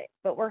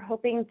 but we're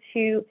hoping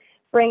to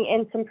bring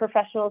in some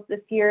professionals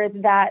this year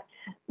that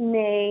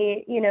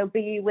may,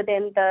 be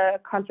within the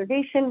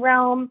conservation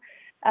realm,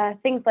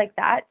 things like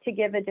that, to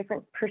give a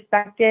different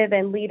perspective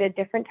and lead a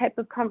different type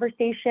of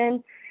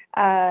conversation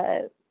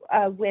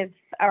with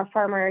our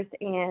farmers,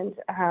 and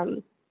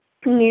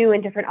new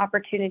and different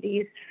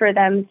opportunities for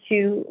them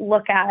to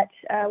look at,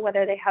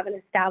 whether they have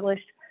an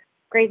established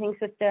grazing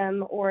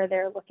system or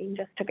they're looking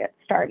just to get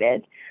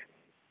started.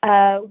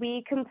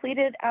 We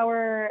completed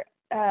our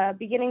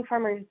beginning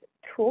farmers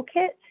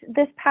toolkit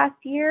this past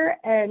year,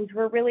 and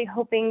we're really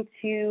hoping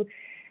to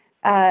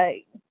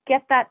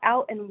get that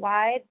out and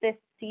wide this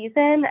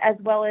season, as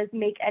well as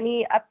make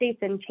any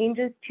updates and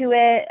changes to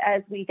it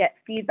as we get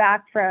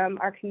feedback from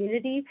our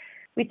community.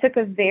 We took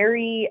a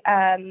very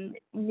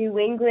New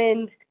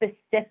England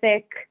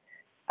specific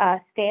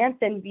stance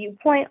and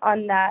viewpoint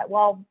on that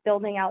while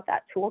building out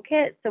that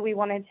toolkit. So we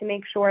wanted to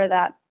make sure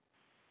that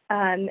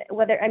and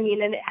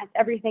it has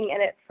everything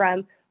in it,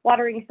 from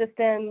watering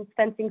systems,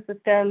 fencing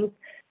systems,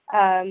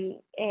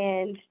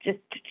 and just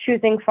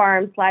choosing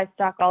farms,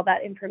 livestock, all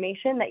that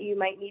information that you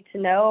might need to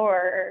know or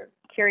are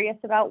curious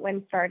about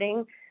when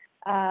starting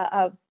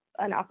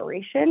an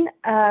operation.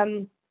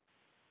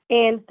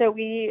 And so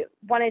we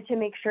wanted to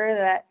make sure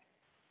that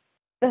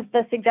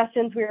the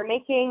suggestions we were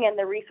making and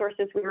the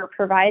resources we were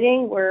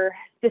providing were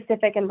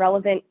specific and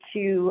relevant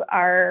to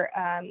our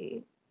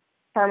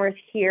farmers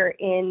here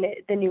in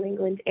the New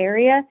England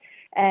area,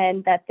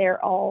 and that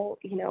they're all,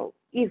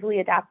 easily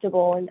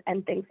adaptable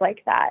and things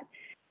like that.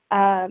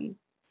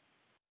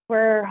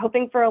 We're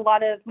hoping for a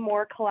lot of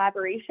more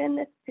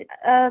collaboration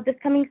this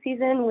coming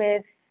season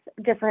with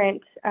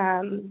different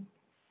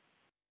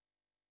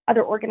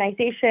other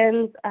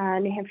organizations,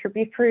 New Hampshire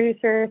beef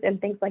producers, and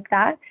things like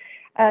that.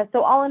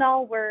 So all in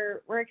all,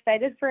 we're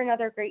excited for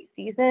another great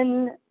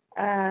season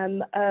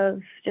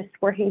of just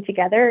working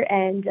together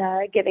and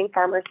giving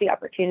farmers the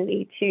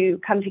opportunity to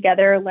come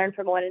together, learn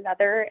from one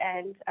another,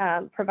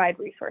 and provide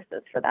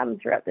resources for them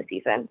throughout the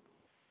season.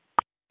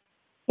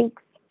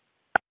 Thanks.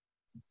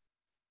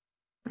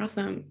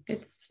 Awesome.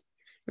 It's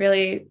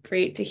really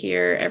great to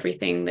hear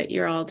everything that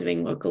you're all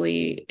doing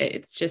locally.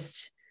 It's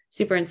just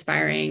super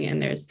inspiring,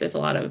 and there's a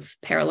lot of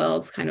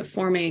parallels kind of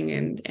forming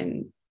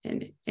and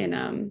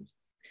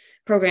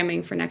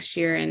programming for next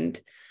year, and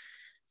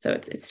so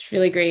it's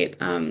really great.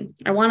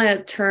 I want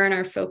to turn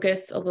our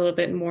focus a little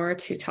bit more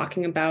to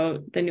talking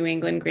about the New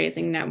England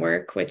Grazing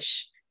Network,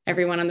 which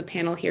everyone on the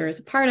panel here is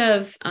a part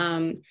of.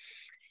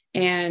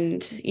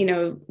 And,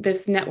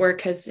 this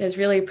network has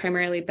really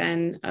primarily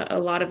been a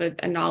lot of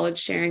a knowledge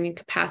sharing and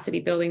capacity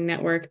building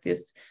network.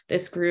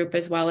 This group,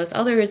 as well as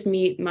others,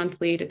 meet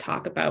monthly to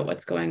talk about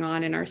what's going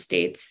on in our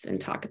states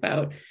and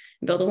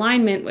build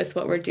alignment with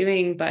what we're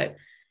doing. But,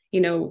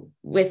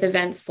 with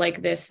events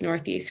like this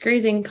Northeast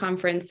Grazing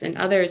Conference and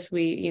others,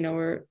 we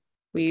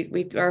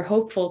are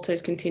hopeful to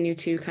continue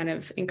to kind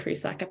of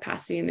increase that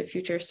capacity in the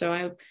future. So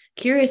I'm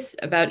curious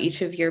about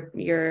each of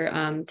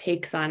your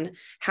takes on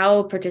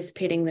how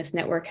participating in this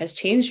network has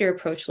changed your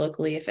approach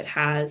locally, if it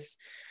has.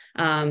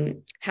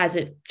 Has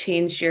it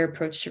changed your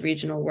approach to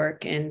regional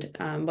work? And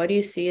what do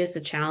you see as the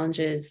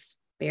challenges,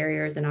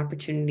 barriers, and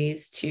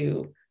opportunities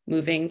to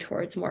moving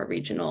towards more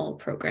regional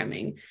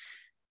programming?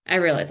 I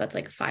realize that's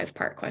like a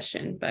 5-part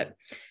question, but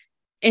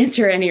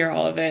answer any or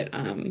all of it.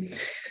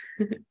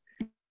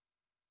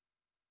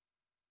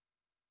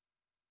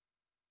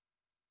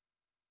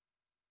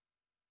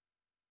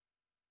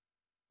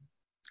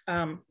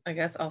 I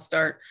guess I'll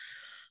start.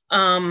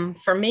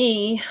 For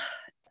me,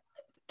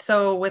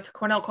 so with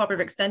Cornell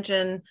Cooperative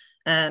Extension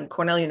and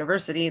Cornell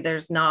University,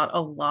 there's not a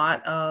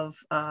lot of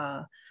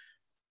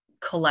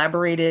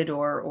collaborated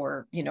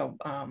or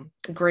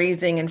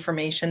grazing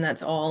information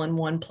that's all in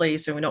one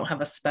place, or we don't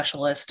have a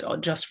specialist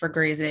just for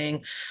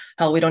grazing.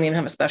 Hell, we don't even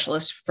have a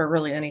specialist for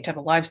really any type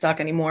of livestock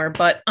anymore.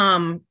 But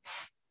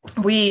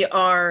we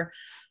are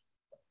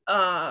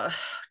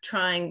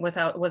trying we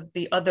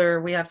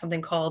have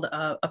something called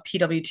a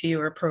PWT,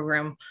 or a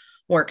program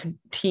work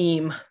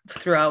team,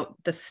 throughout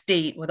the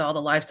state with all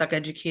the livestock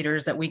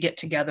educators that we get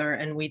together,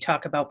 and we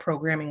talk about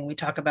programming, we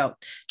talk about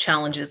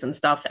challenges and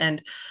stuff.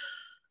 And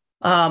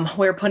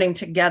we're putting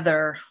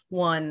together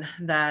one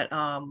that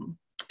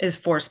is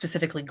for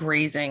specifically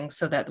grazing,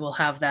 so that we'll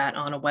have that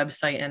on a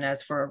website and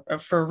as for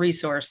a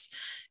resource.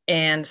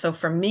 And so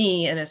for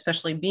me, and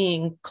especially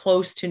being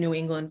close to New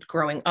England,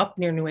 growing up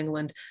near New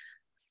England,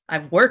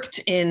 I've worked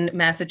in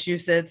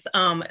Massachusetts.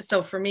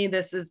 So for me,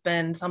 this has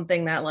been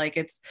something that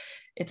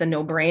it's a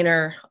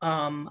no-brainer.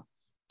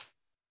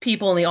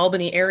 People in the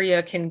Albany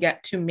area can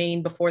get to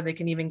Maine before they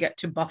can even get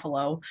to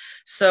Buffalo.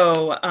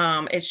 So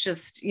it's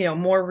just,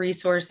 more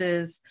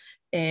resources,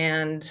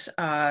 and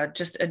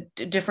just a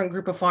different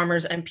group of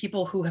farmers and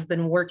people who have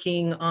been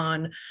working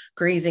on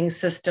grazing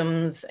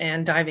systems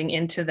and diving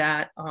into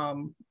that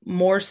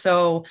more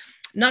so.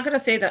 Not going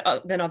to say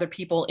that than other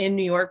people in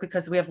New York,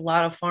 because we have a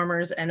lot of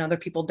farmers and other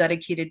people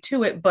dedicated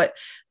to it, but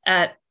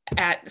at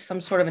some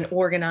sort of an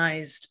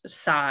organized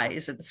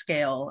size at the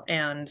scale.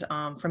 And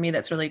for me,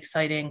 that's really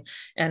exciting,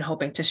 and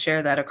hoping to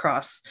share that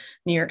across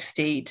New York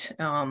State.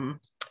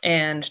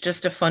 And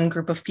just a fun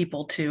group of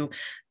people to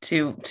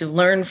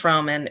learn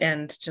from,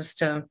 and just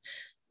to,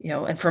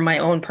 and for my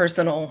own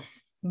personal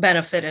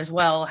benefit as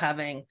well,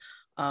 having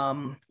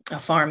a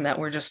farm that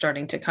we're just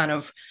starting to kind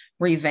of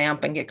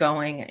revamp and get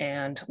going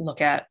and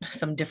look at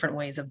some different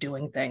ways of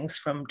doing things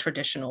from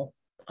traditional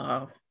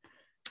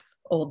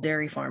old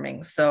dairy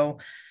farming. So,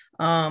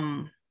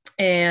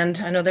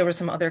 and I know there were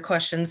some other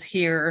questions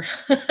here,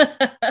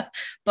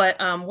 but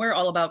we're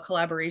all about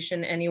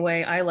collaboration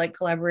anyway. I like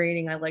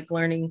collaborating. I like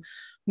learning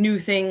new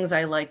things.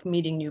 I like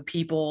meeting new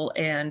people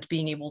and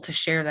being able to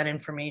share that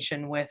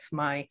information with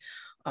my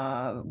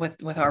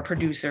with our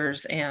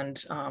producers,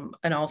 and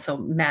also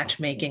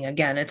matchmaking.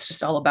 Again, it's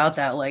just all about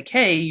that. Like,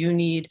 hey,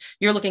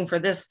 you're looking for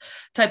this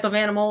type of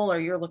animal, or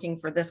you're looking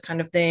for this kind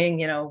of thing.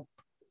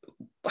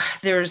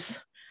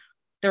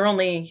 They're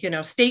only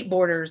state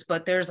borders,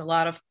 but there's a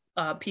lot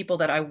of people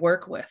that I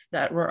work with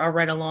that are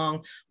right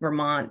along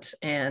Vermont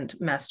and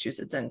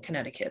Massachusetts and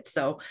Connecticut.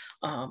 So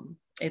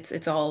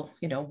it's all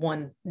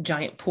one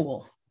giant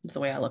pool. Is the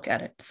way I look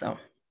at it. So.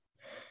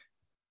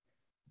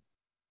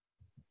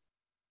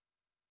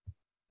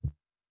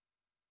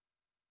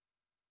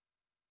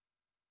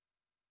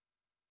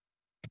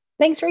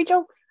 Thanks,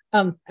 Rachel.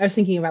 I was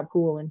thinking about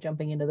pool and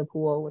jumping into the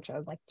pool, which I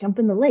was like, jump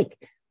in the lake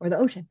or the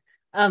ocean.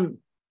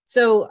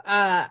 So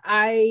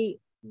I,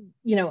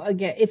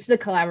 again, it's the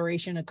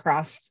collaboration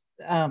across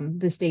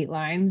the state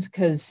lines,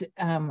 because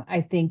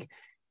I think,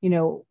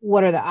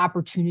 what are the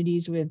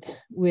opportunities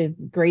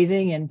with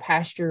grazing and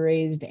pasture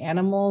raised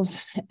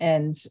animals,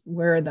 and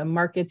where are the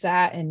markets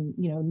at? And,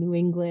 New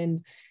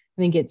England,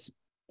 I think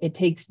it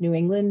takes New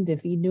England to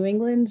feed New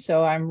England.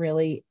 So I'm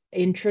really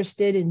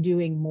interested in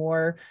doing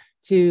more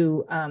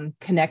to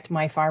connect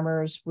my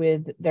farmers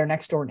with their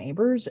next door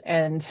neighbors.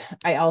 And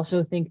I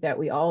also think that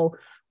we all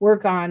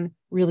work on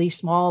really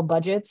small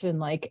budgets, and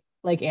like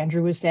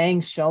Andrew was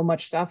saying, so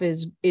much stuff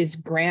is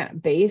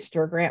grant based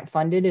or grant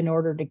funded in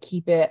order to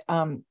keep it,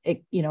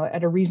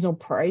 at a reasonable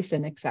price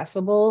and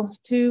accessible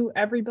to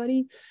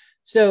everybody.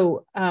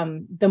 So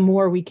the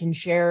more we can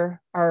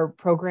share our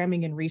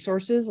programming and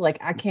resources, like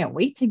I can't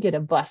wait to get a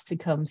bus to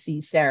come see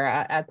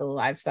Sarah at the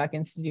Livestock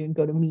Institute and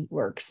go to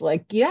Meatworks.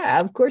 Like, yeah,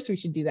 of course we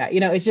should do that.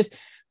 It's just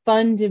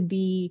fun to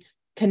be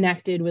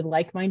connected with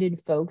like-minded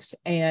folks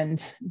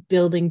and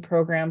building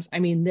programs. I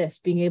mean,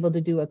 being able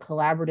to do a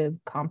collaborative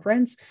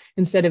conference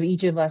instead of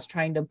each of us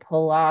trying to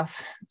pull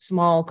off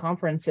small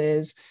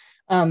conferences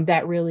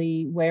that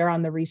really wear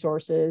on the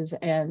resources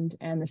and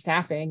the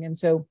staffing. And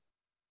so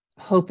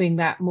hoping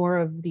that more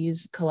of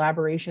these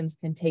collaborations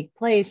can take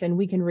place and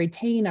we can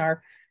retain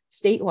our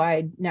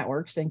statewide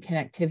networks and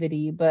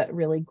connectivity, but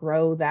really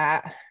grow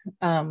that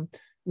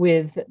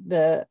with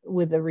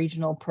the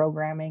regional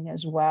programming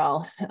as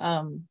well.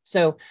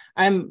 So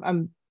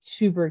I'm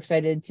super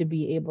excited to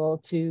be able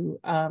to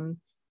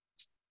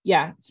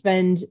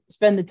spend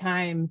the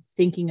time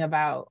thinking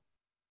about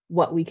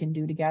what we can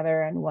do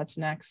together and what's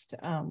next.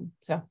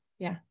 So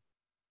yeah.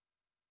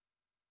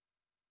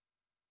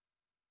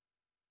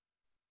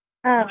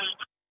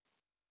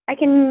 I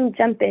can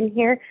jump in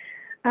here.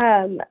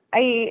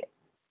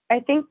 I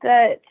think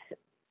that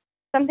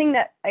something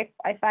that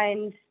I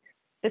find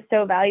just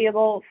so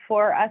valuable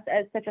for us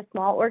as such a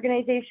small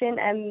organization,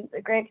 and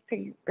the Grant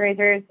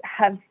Grazers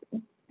have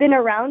been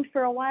around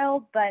for a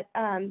while, but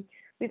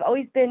we've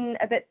always been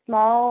a bit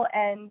small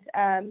and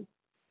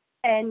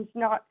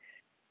not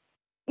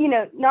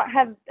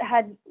have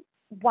had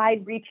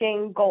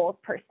wide-reaching goals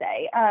per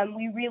se.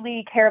 We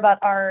really care about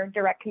our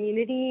direct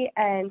community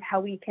and how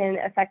we can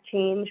affect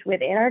change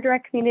within our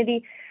direct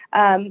community.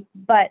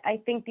 But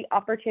I think the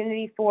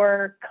opportunity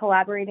for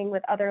collaborating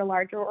with other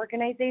larger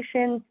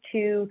organizations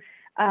to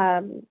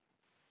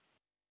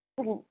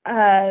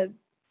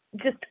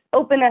just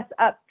open us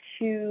up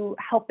to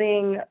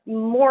helping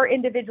more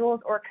individuals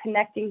or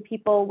connecting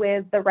people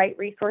with the right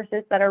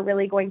resources that are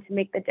really going to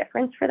make the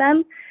difference for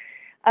them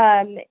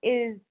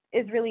is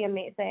really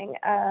amazing.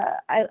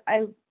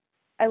 I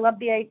love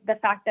the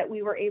fact that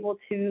we were able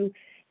to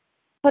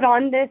put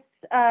on this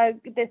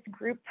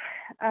group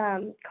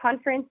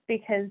conference,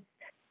 because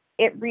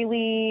it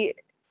really,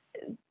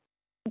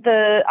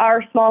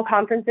 our small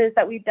conferences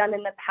that we've done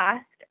in the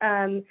past,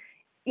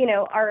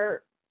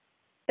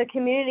 the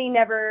community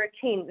never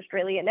changed,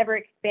 really. It never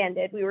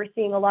expanded. We were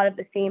seeing a lot of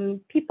the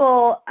same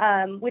people,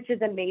 which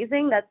is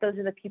amazing that those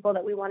are the people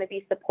that we want to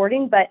be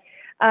supporting. But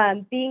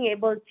being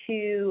able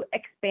to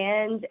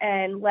expand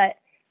and let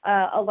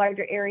a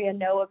larger area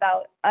know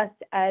about us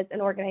as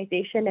an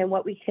organization and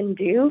what we can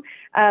do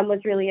was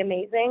really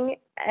amazing.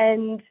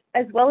 And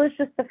as well as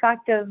just the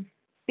fact of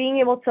being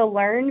able to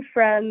learn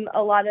from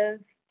a lot of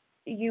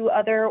you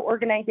other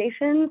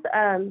organizations,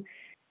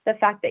 the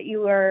fact that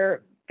you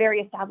are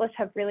very established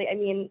have really,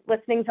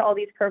 listening to all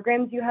these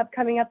programs you have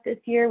coming up this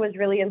year was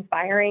really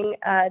inspiring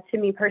to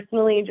me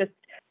personally. Just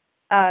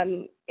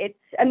it's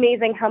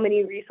amazing how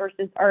many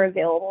resources are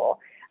available.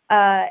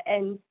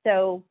 And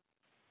so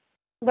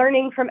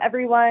learning from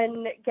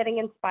everyone, getting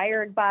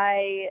inspired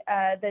by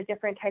the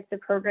different types of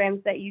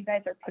programs that you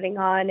guys are putting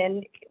on,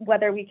 and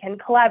whether we can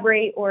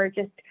collaborate or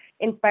just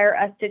inspire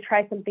us to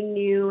try something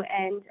new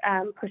and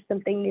push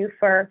something new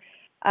for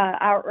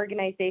our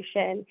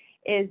organization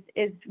is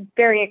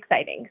very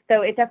exciting.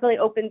 So it definitely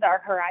opens our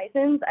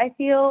horizons, I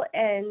feel,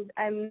 and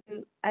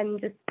I'm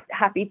just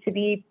happy to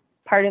be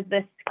part of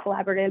this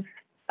collaborative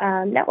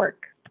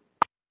network.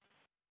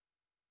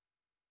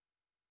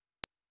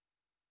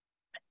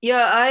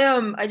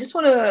 Yeah, I just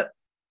want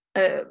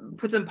to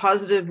put some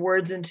positive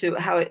words into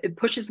how it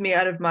pushes me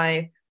out of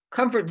my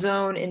comfort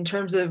zone in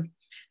terms of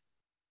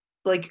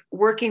like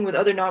working with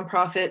other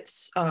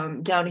nonprofits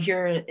down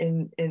here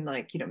in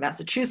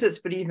Massachusetts,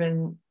 but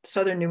even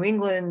Southern New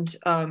England,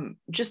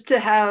 just to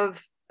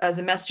have, as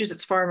a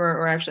Massachusetts farmer,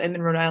 or actually I'm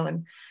in Rhode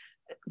Island,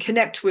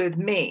 connect with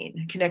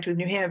Maine, connect with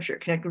New Hampshire,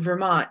 connect with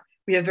Vermont.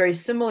 We have very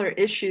similar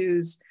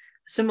issues,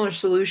 similar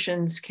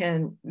solutions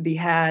can be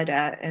had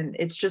at, and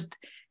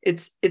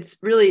it's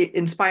really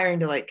inspiring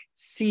to like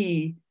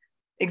see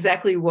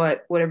exactly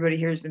what everybody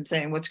here has been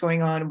saying, what's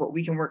going on, what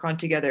we can work on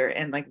together,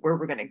 and like where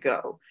we're going to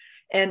go.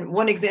 And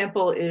one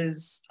example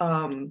is,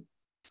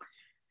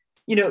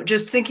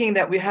 just thinking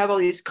that we have all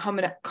these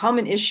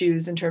common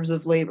issues in terms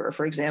of labor,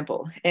 for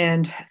example,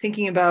 and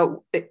thinking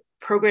about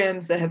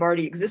programs that have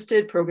already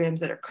existed,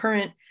 programs that are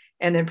current,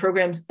 and then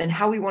programs and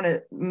how we want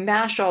to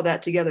mash all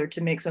that together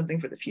to make something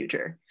for the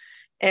future.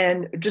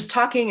 And just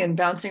talking and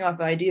bouncing off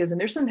ideas.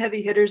 And there's some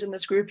heavy hitters in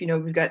this group.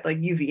 We've got like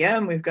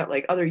UVM, we've got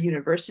like other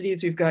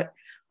universities, we've got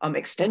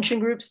extension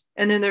groups,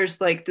 and then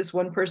there's like this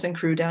one person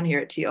crew down here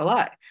at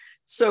TLI.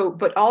 So,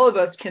 but all of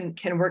us can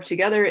work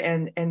together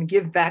and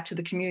give back to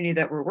the community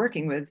that we're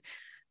working with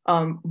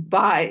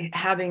by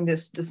having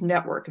this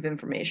network of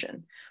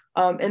information.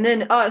 And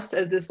then us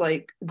as this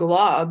like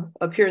glob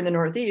up here in the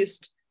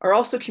Northeast are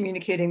also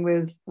communicating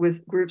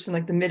with groups in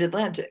like the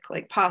Mid-Atlantic,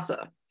 like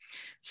PASA.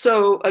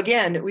 So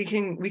again, we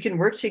can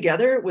work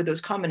together with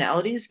those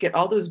commonalities, get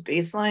all those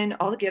baseline,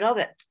 get all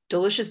that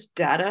delicious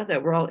data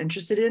that we're all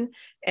interested in,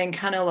 and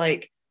kind of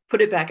like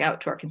put it back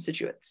out to our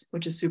constituents,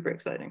 which is super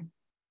exciting.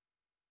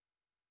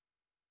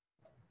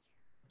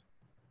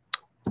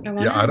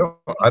 Yeah,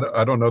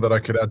 I don't know that I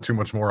could add too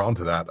much more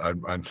onto that.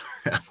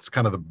 It's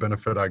kind of the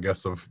benefit, I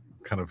guess, of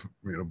kind of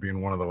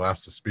being one of the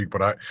last to speak.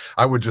 But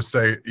I would just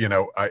say,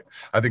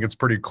 I think it's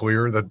pretty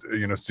clear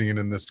that seeing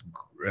in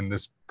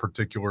this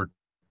particular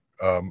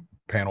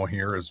panel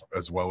here,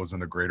 as well as in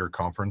the greater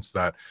conference,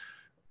 that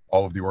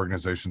all of the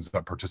organizations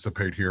that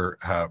participate here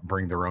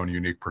bring their own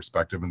unique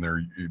perspective and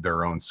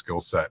their own skill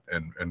set,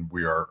 and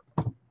we are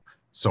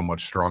so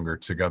much stronger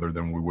together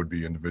than we would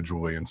be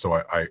individually. And so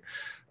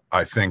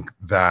I think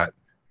that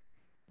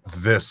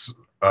this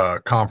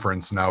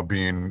conference, now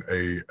being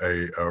a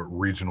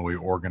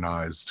regionally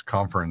organized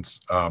conference,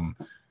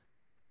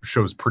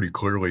 shows pretty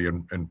clearly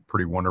and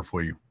pretty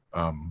wonderfully,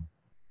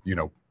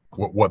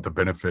 what the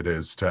benefit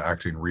is to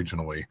acting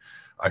regionally.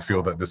 I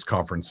feel that this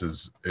conference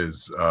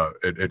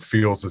it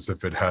feels as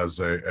if it has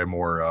a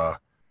more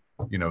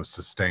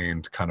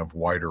sustained kind of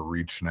wider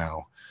reach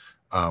now,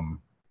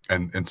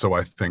 and so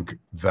I think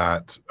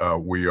that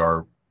we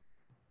are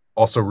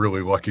also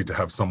really lucky to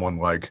have someone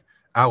like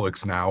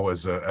Alex now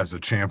as a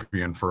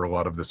champion for a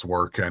lot of this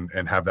work,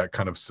 and have that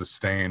kind of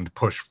sustained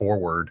push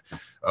forward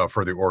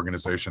for the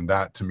organization.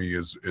 That to me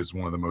is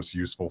one of the most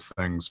useful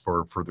things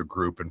for the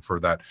group and for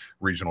that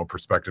regional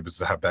perspective, is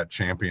to have that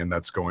champion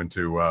that's going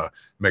to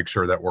make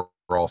sure that we're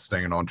all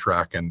staying on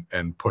track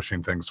and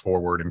pushing things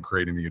forward and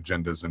creating the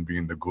agendas and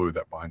being the glue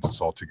that binds us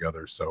all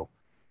together. So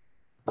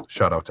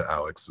shout out to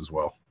Alex as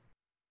well.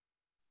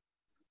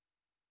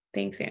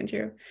 Thanks,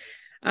 Andrew.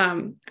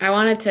 I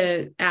wanted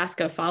to ask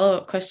a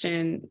follow-up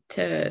question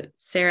to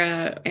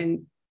Sarah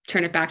and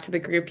turn it back to the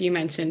group. You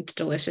mentioned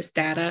delicious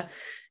data.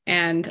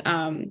 And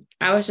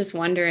I was just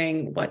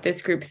wondering what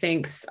this group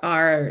thinks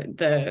are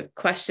the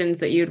questions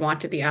that you'd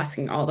want to be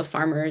asking all the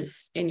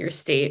farmers in your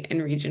state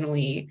and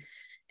regionally.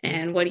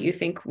 And what do you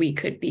think we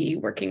could be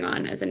working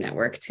on as a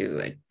network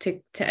to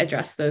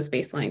address those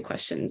baseline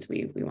questions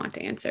we want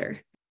to answer?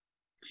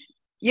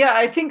 Yeah,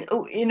 I think,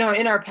 in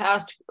our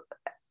past,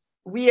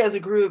 we as a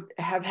group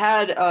have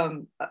had,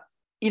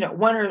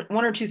 one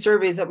or two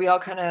surveys that we all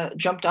kind of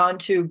jumped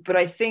onto, but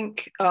I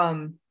think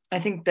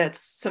that's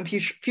some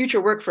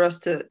future work for us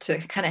to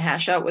kind of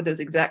hash out what those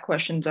exact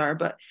questions are.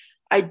 But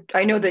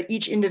I know that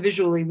each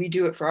individually we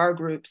do it for our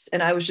groups,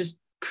 and I was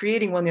just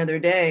creating one the other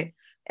day,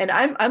 and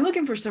I'm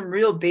looking for some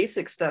real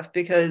basic stuff,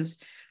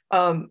 because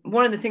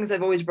one of the things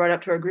I've always brought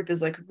up to our group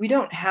is, like, we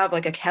don't have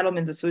like a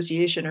cattlemen's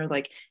association or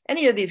like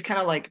any of these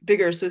kind of like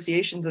bigger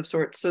associations of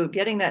sorts. So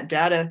getting that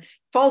data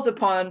falls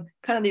upon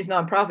kind of these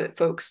nonprofit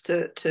folks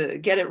to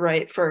get it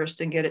right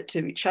first and get it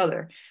to each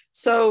other.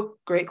 So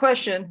great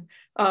question.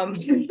 But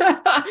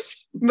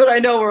I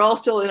know we're all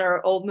still in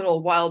our old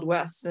middle Wild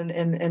West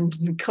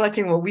and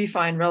collecting what we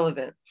find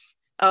relevant.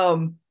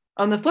 On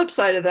the flip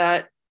side of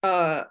that,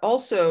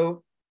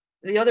 also,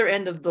 the other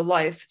end of the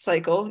life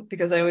cycle,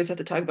 because I always have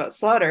to talk about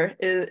slaughter,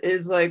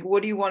 is like,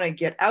 what do you want to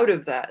get out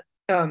of that?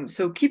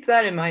 So keep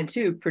that in mind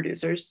too,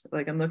 producers.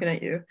 Like, I'm looking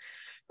at you,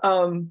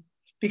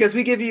 because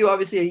we give you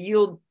obviously a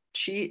yield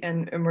sheet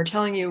and we're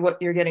telling you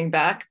what you're getting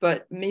back,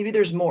 but maybe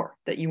there's more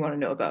that you want to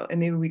know about, and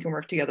maybe we can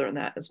work together on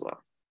that as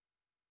well.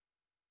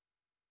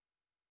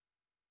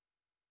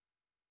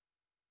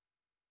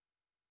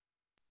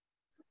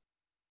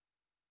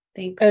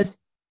 Thanks.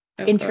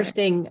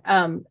 Interesting,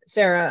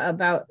 Sarah,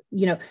 about,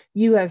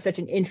 you have such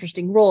an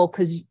interesting role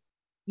because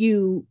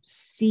you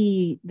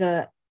see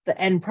the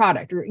end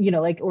product, or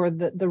or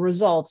the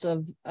results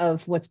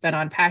of what's been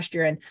on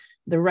pasture, and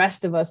the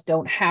rest of us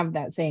don't have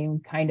that same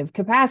kind of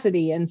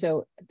capacity. And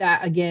so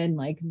that, again,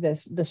 like the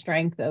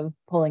strength of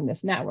pulling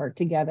this network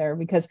together,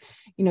 because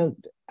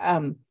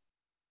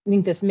I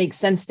think this makes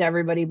sense to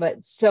everybody,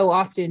 but so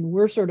often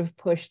we're sort of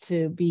pushed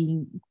to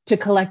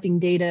collecting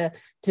data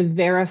to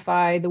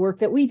verify the work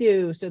that we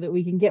do so that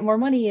we can get more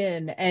money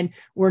in. And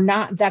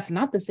that's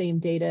not the same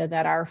data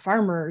that our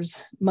farmers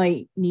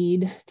might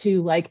need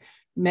to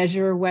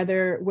measure where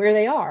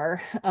they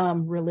are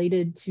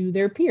related to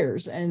their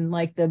peers, and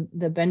like the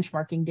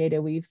benchmarking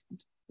data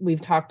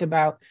we've talked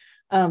about.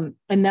 And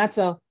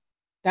that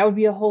would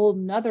be a whole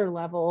nother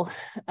level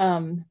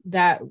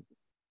that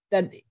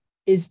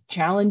is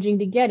challenging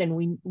to get.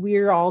 And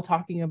we're all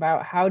talking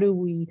about how do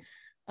we,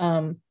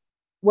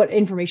 what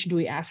information do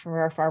we ask from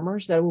our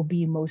farmers that will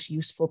be most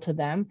useful to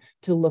them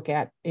to look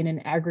at in an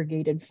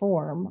aggregated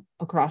form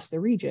across the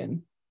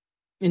region.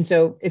 And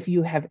so if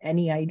you have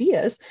any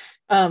ideas,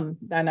 and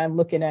I'm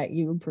looking at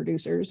you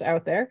producers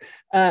out there,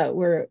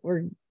 and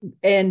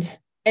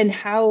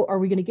how are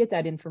we going to get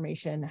that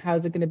information? How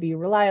is it going to be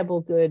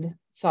reliable, good,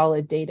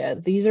 solid data?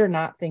 These are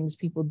not things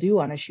people do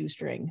on a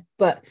shoestring,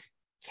 but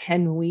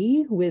can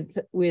we, with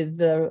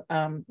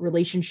the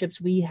relationships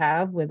we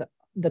have, with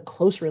the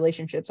close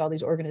relationships all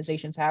these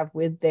organizations have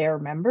with their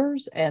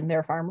members and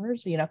their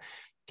farmers,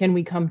 can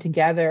we come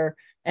together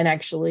and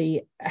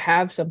actually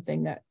have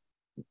something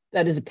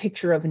that is a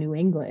picture of New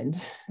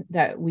England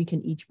that we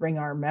can each bring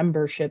our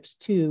memberships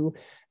to,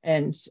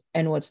 and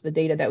what's the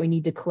data that we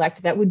need to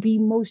collect that would be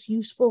most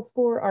useful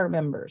for our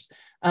members?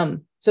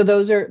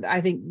 So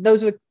I think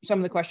those are some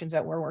of the questions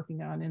that we're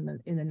working on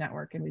in the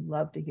network, and we'd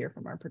love to hear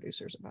from our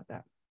producers about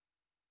that.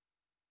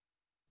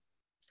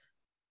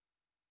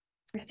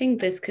 I think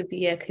this could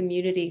be a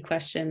community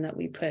question that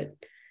we put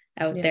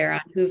out there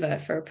on Whova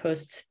for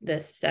post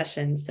this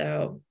session.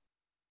 So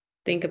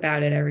think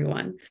about it,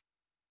 everyone.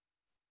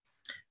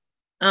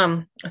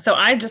 So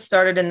I just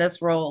started in this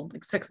role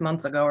like 6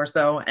 months ago or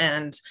so.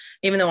 And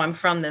even though I'm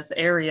from this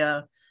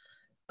area,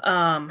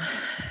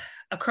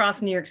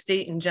 across New York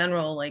State in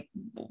general, like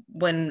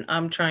when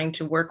I'm trying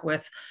to work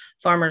with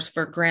farmers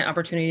for grant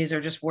opportunities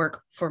or just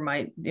work for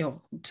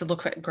to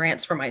look at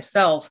grants for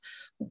myself,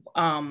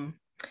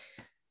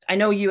 I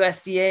know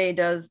USDA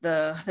does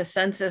the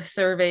census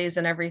surveys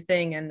and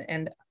everything.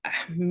 And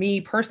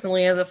me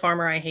personally, as a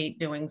farmer, I hate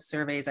doing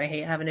surveys. I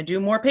hate having to do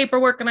more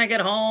paperwork when I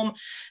get home,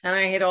 and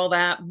I hate all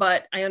that.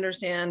 But I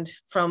understand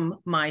from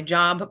my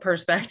job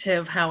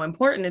perspective how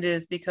important it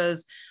is,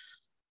 because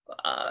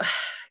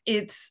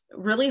it's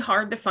really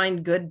hard to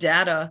find good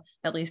data,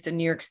 at least in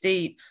New York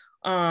State,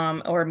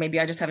 or maybe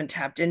I just haven't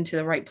tapped into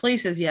the right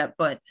places yet.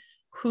 But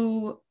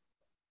who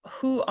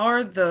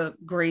are the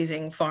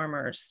grazing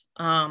farmers?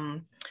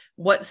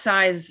 What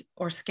size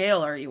or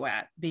scale are you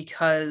at?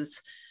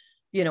 Because,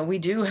 we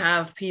do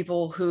have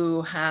people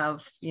who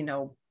have,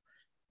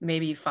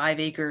 maybe 5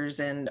 acres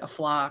and a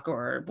flock,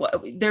 or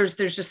there's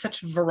just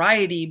such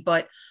variety,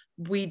 but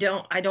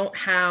I don't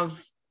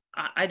have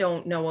I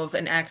don't know of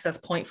an access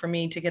point for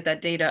me to get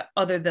that data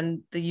other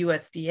than the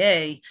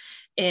USDA.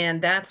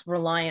 And that's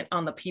reliant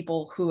on the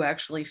people who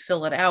actually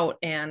fill it out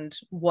and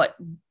what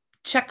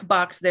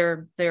checkbox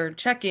they're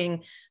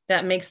checking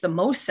that makes the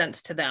most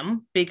sense to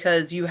them,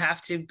 because you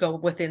have to go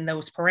within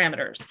those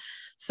parameters.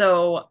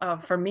 So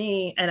for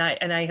me, and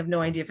I have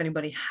no idea if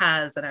anybody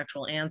has an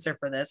actual answer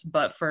for this,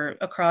 but for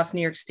across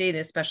New York State,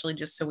 especially,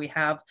 just so we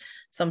have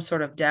some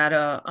sort of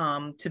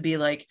data to be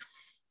like,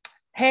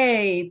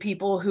 hey,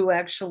 people who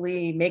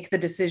actually make the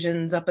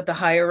decisions up at the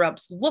higher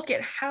ups, look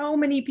at how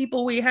many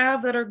people we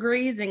have that are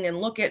grazing, and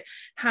look at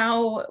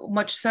how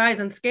much size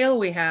and scale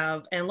we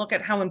have, and look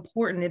at how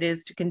important it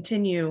is to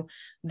continue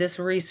this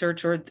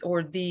research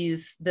or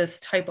this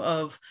type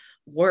of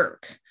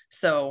work.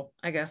 So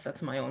I guess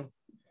that's my own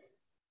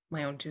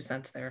 2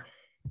 cents there.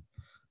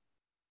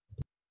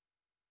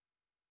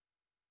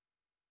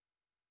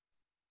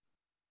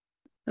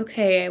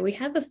 Okay, we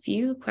have a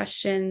few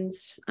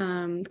questions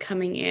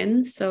coming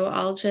in, so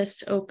I'll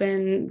just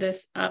open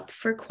this up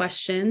for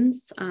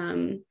questions.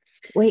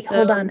 Wait,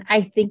 hold on.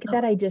 I think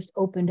that I just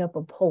opened up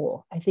a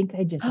poll. I think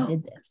I just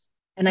did this.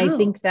 And I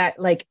think that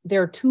like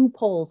there are 2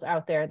 polls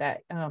out there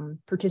that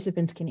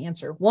participants can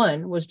answer.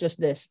 One was just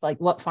this,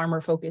 like, what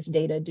farmer focused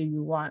data do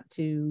you want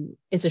to,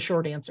 it's a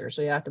short answer,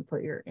 so you have to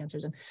put your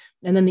answers in.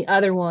 And then the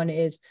other one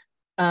is,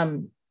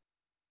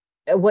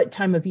 at what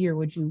time of year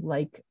would you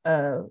like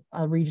a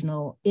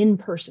regional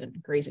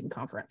in-person grazing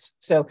conference?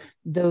 So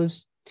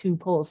those 2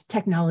 polls,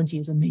 technology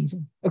is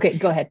amazing. Okay,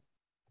 go ahead.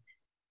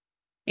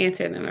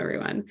 Answer them,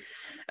 everyone.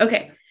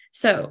 Okay,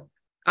 so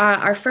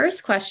our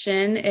first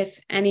question, if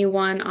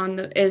anyone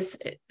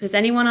does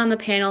anyone on the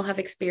panel have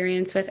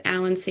experience with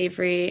Allen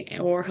Savory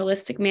or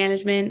holistic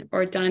management,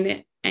 or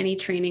done any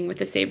training with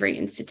the Savory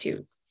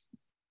Institute?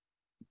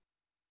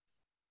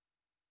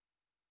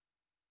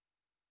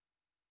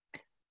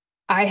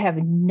 I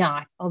have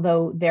not,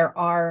 although there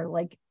are,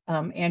 like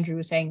Andrew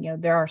was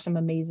saying, there are some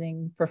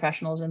amazing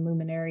professionals and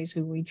luminaries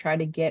who we try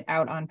to get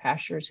out on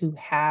pastures who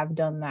have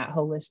done that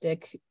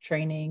holistic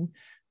training.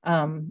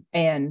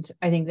 And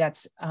I think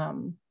that's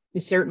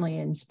certainly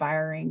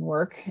inspiring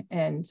work.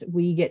 And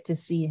we get to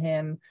see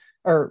him,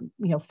 or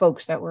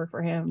folks that work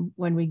for him,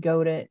 when we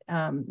go to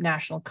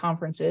national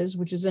conferences,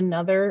 which is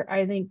another,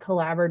 I think,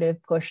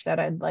 collaborative push that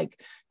I'd like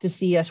to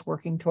see us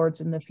working towards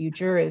in the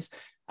future, is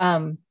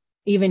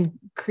even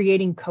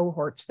creating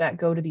cohorts that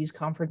go to these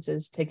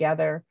conferences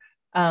together,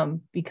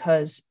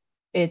 because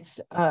it's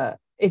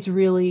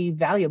really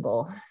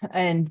valuable.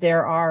 And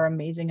there are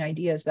amazing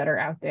ideas that are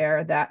out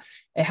there that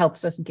it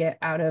helps us get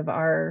out of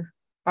our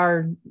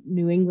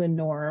New England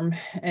norm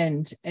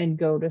and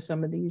go to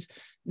some of these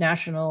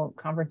national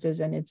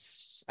conferences. And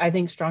it's, I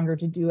think, stronger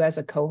to do as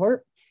a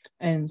cohort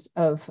and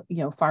of,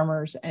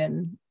 farmers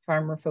and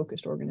farmer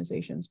focused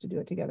organizations to do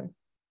it together.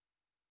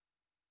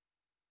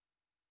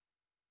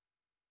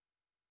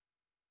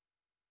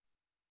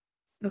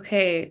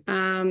 Okay,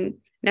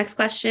 next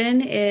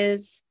question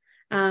is,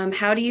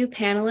 how do you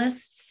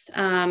panelists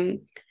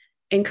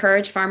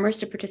encourage farmers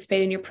to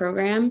participate in your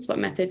programs? What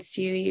methods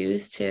do you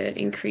use to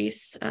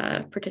increase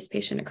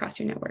participation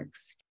across your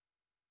networks?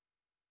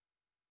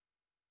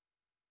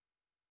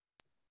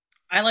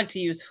 I like to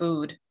use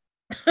food.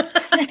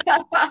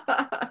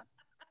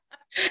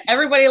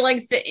 Everybody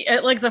likes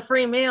a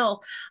free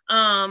meal,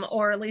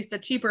 or at least a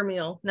cheaper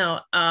meal. No,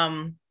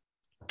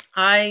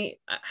 I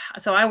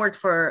worked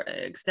for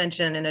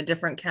Extension in a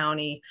different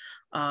county,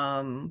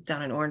 down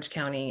in Orange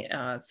County.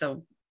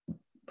 So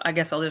I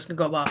guess I'll just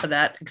go off of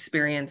that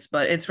experience,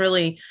 but it's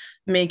really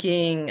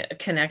making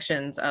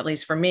connections. At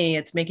least for me,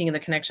 it's making the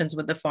connections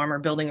with the farmer,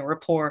 building a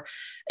rapport.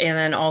 And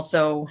then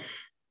also,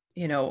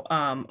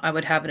 I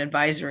would have an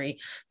advisory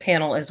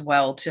panel as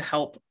well to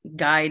help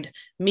guide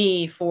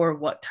me for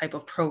what type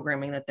of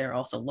programming that they're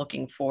also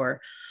looking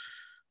for.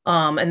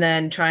 And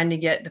then trying to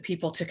get the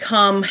people to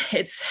come.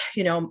 It's,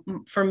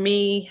 for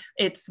me,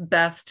 it's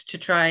best to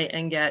try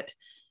and get,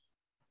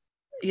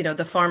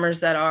 the farmers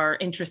that are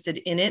interested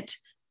in it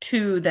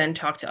to then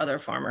talk to other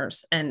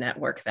farmers and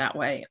network that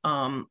way.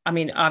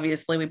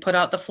 Obviously we put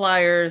out the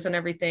flyers and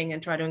everything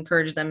and try to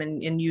encourage them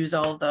and use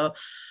all the,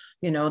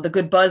 the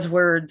good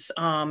buzzwords.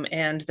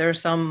 And there's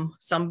some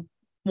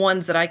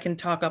ones that I can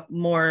talk up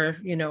more,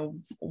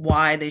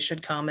 why they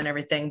should come and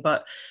everything,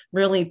 but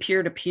really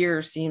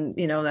peer-to-peer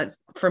that's,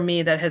 for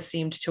me, that has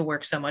seemed to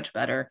work so much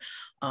better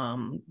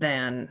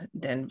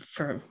than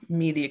for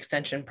me, the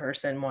extension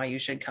person, why you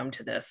should come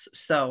to this.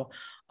 So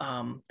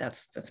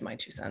that's my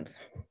 2 cents.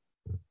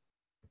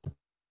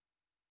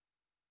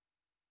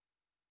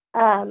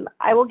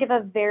 I will give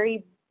a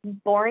very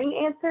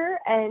boring answer,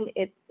 and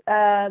it's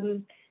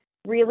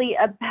really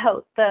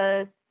about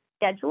the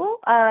schedule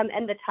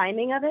and the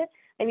timing of it.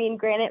 I mean,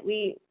 granted,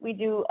 we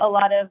do a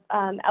lot of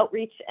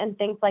outreach and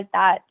things like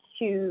that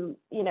to,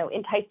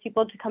 entice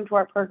people to come to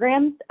our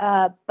programs.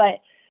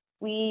 But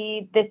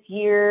this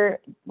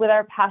year with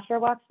our pasture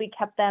walks, we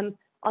kept them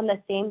on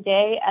the same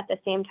day at the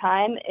same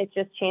time. It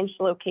just changed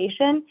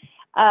location.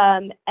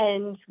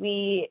 And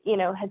we,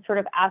 had sort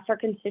of asked our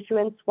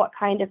constituents what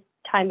kind of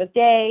time of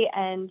day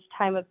and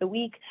time of the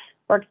week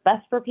works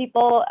best for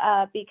people,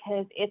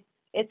 because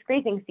it's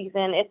grazing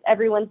season. It's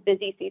everyone's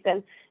busy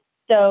season.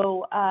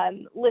 So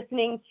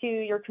listening to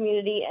your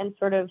community and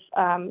sort of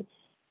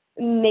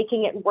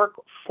making it work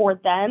for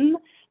them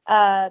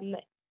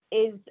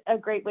is a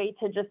great way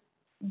to just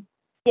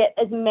get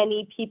as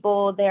many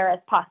people there as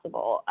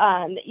possible.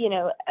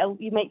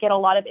 You might get a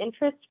lot of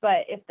interest,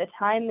 but if the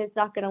time is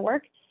not going to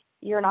work,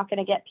 you're not going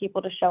to get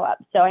people to show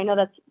up. So I know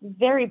that's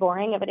very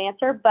boring of an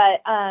answer,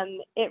 but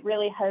it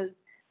really has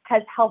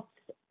helped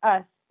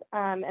us.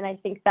 And I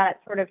think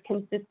that sort of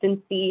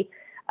consistency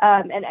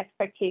and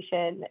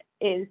expectation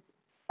is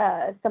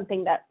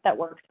something that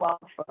works well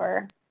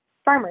for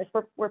farmers.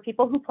 We're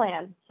people who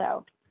plan,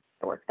 so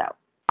it works out.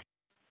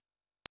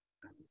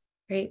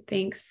 Great,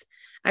 thanks.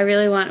 We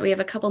have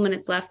a couple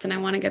minutes left, and I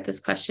want to get this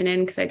question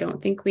in because I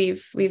don't think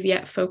we've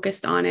yet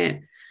focused on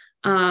it.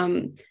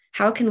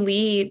 How can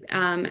we,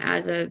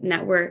 as a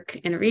network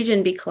in a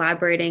region, be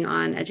collaborating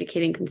on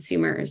educating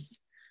consumers?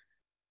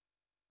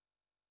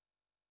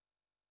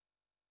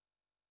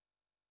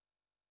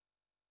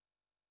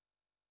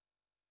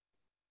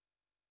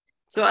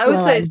 So I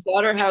would say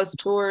slaughterhouse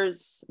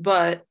tours,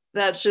 but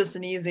that's just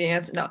an easy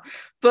answer. No,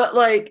 but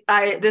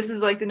this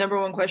is like the number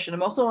one question.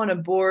 I'm also on a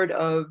board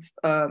of,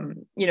 a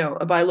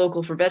buy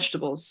local for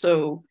vegetables.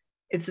 So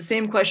it's the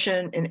same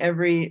question in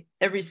every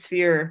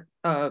sphere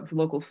of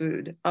local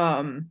food.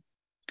 I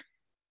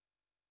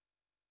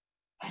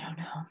don't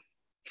know.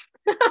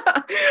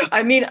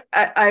 I mean,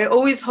 I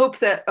always hope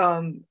that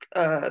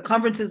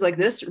conferences like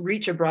this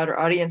reach a broader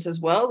audience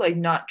as well, like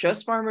not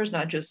just farmers,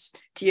 not just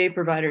TA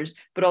providers,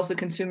 but also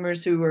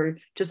consumers who are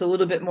just a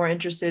little bit more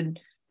interested,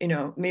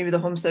 maybe the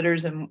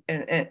homesteaders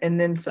and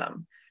then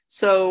some.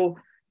 So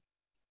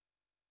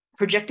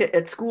project it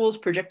at schools,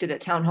 project it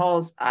at town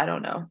halls. I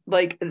don't know.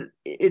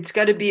 It's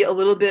got to be a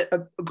little bit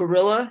of a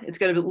guerrilla. It's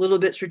got to be a little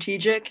bit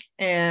strategic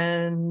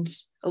and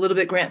a little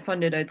bit grant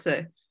funded, I'd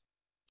say.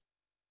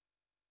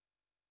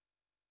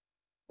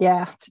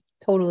 Yeah,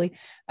 totally.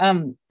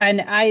 And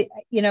I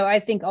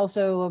think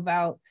also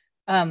about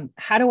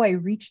how do I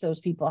reach those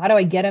people? How do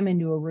I get them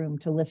into a room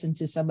to listen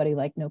to somebody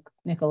like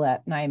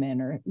Nicolette Nyman,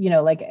 or,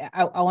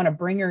 I want to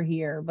bring her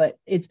here, but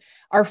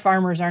our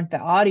farmers aren't the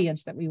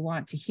audience that we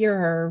want to hear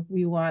her.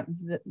 We want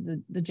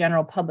the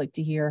general public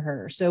to hear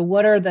her. So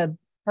what are the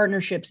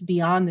partnerships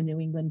beyond the New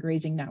England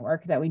Grazing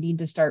Network that we need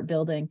to start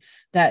building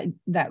that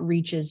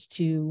reaches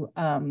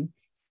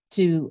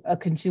to a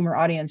consumer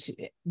audience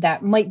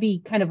that might be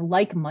kind of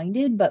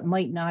like-minded, but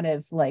might not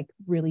have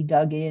really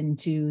dug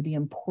into the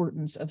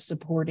importance of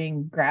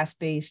supporting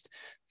grass-based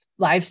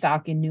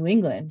livestock in New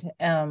England.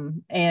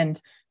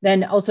 And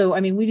then also,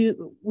 I mean,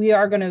 we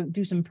are going to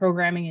do some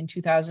programming in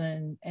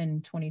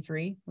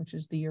 2023, which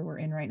is the year we're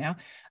in right now,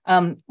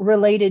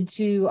 related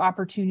to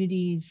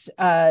opportunities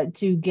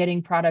to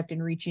getting product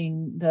and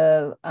reaching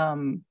the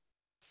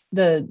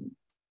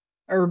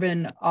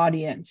urban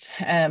audience,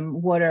 and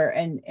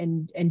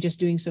just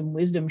doing some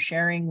wisdom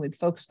sharing with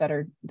folks that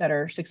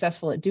are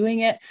successful at doing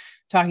it,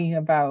 talking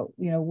about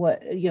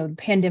the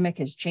pandemic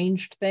has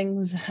changed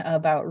things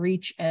about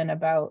reach and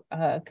about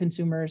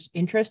consumers'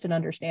 interest and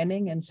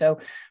understanding. And so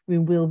we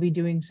will be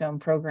doing some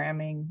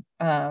programming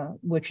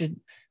which would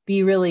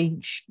be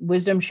really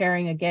wisdom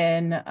sharing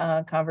again,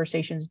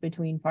 conversations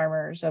between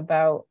farmers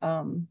about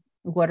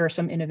what are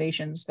some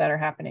innovations that are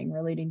happening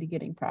relating to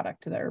getting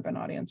product to the urban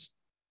audience.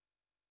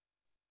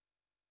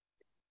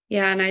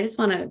 Yeah, and I just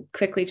want to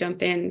quickly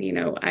jump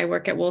in. I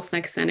work at Wolfe's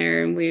Next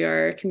Center, and we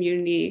are a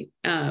community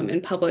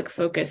and public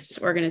focused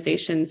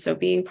organization. So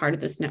being part of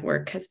this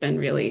network has been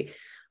really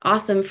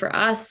awesome for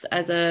us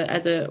as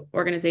a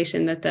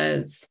organization that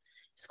does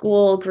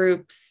school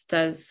groups,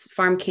 does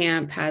farm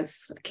camp,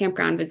 has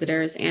campground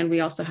visitors, and we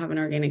also have an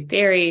organic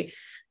dairy,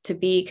 to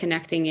be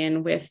connecting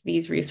in with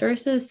these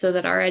resources so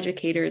that our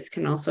educators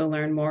can also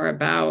learn more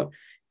about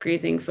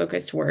grazing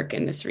focused work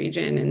in this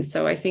region. And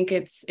so I think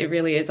it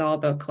really is all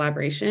about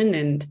collaboration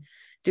and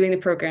doing the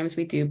programs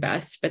we do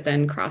best, but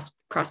then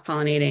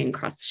cross-pollinating,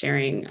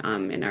 cross-sharing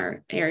in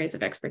our areas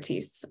of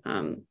expertise.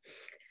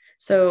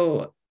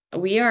 So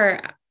we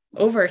are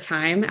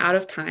out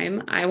of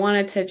time. I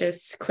wanted to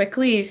just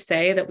quickly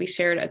say that we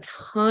shared a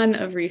ton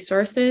of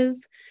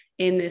resources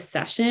in this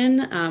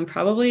session,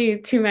 probably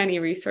too many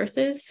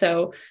resources.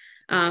 So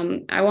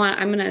I'm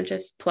going to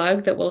just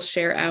plug that we'll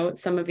share out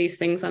some of these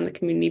things on the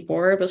community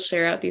board. We'll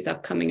share out these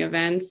upcoming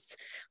events.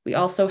 We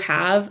also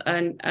have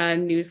a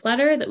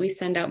newsletter that we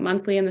send out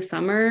monthly in the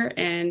summer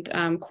and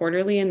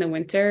quarterly in the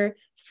winter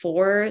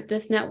for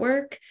this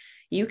network.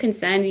 You can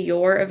send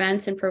your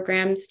events and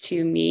programs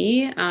to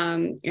me,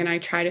 and I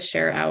try to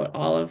share out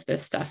all of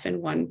this stuff in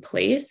one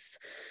place.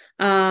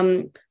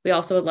 We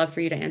also would love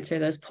for you to answer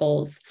those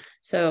polls.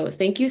 So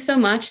thank you so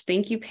much.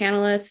 Thank you,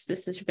 panelists.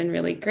 This has been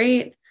really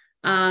great.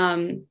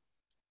 The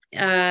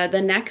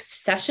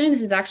next session,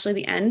 this is actually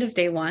the end of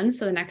day one.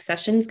 So the next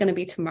session is going to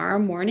be tomorrow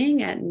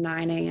morning at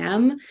 9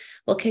 a.m.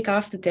 We'll kick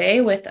off the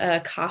day with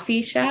a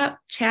coffee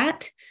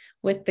chat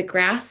with the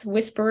grass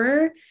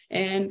whisperer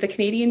and the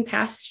Canadian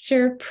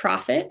pasture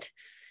prophet.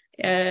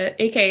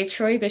 aka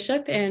Troy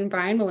Bishop and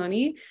Brian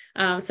Maloney.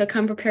 So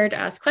come prepared to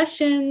ask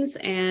questions,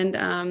 and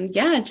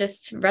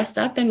just rest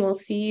up, and we'll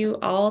see you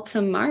all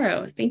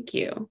tomorrow. Thank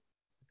you.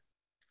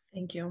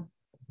 Thank you.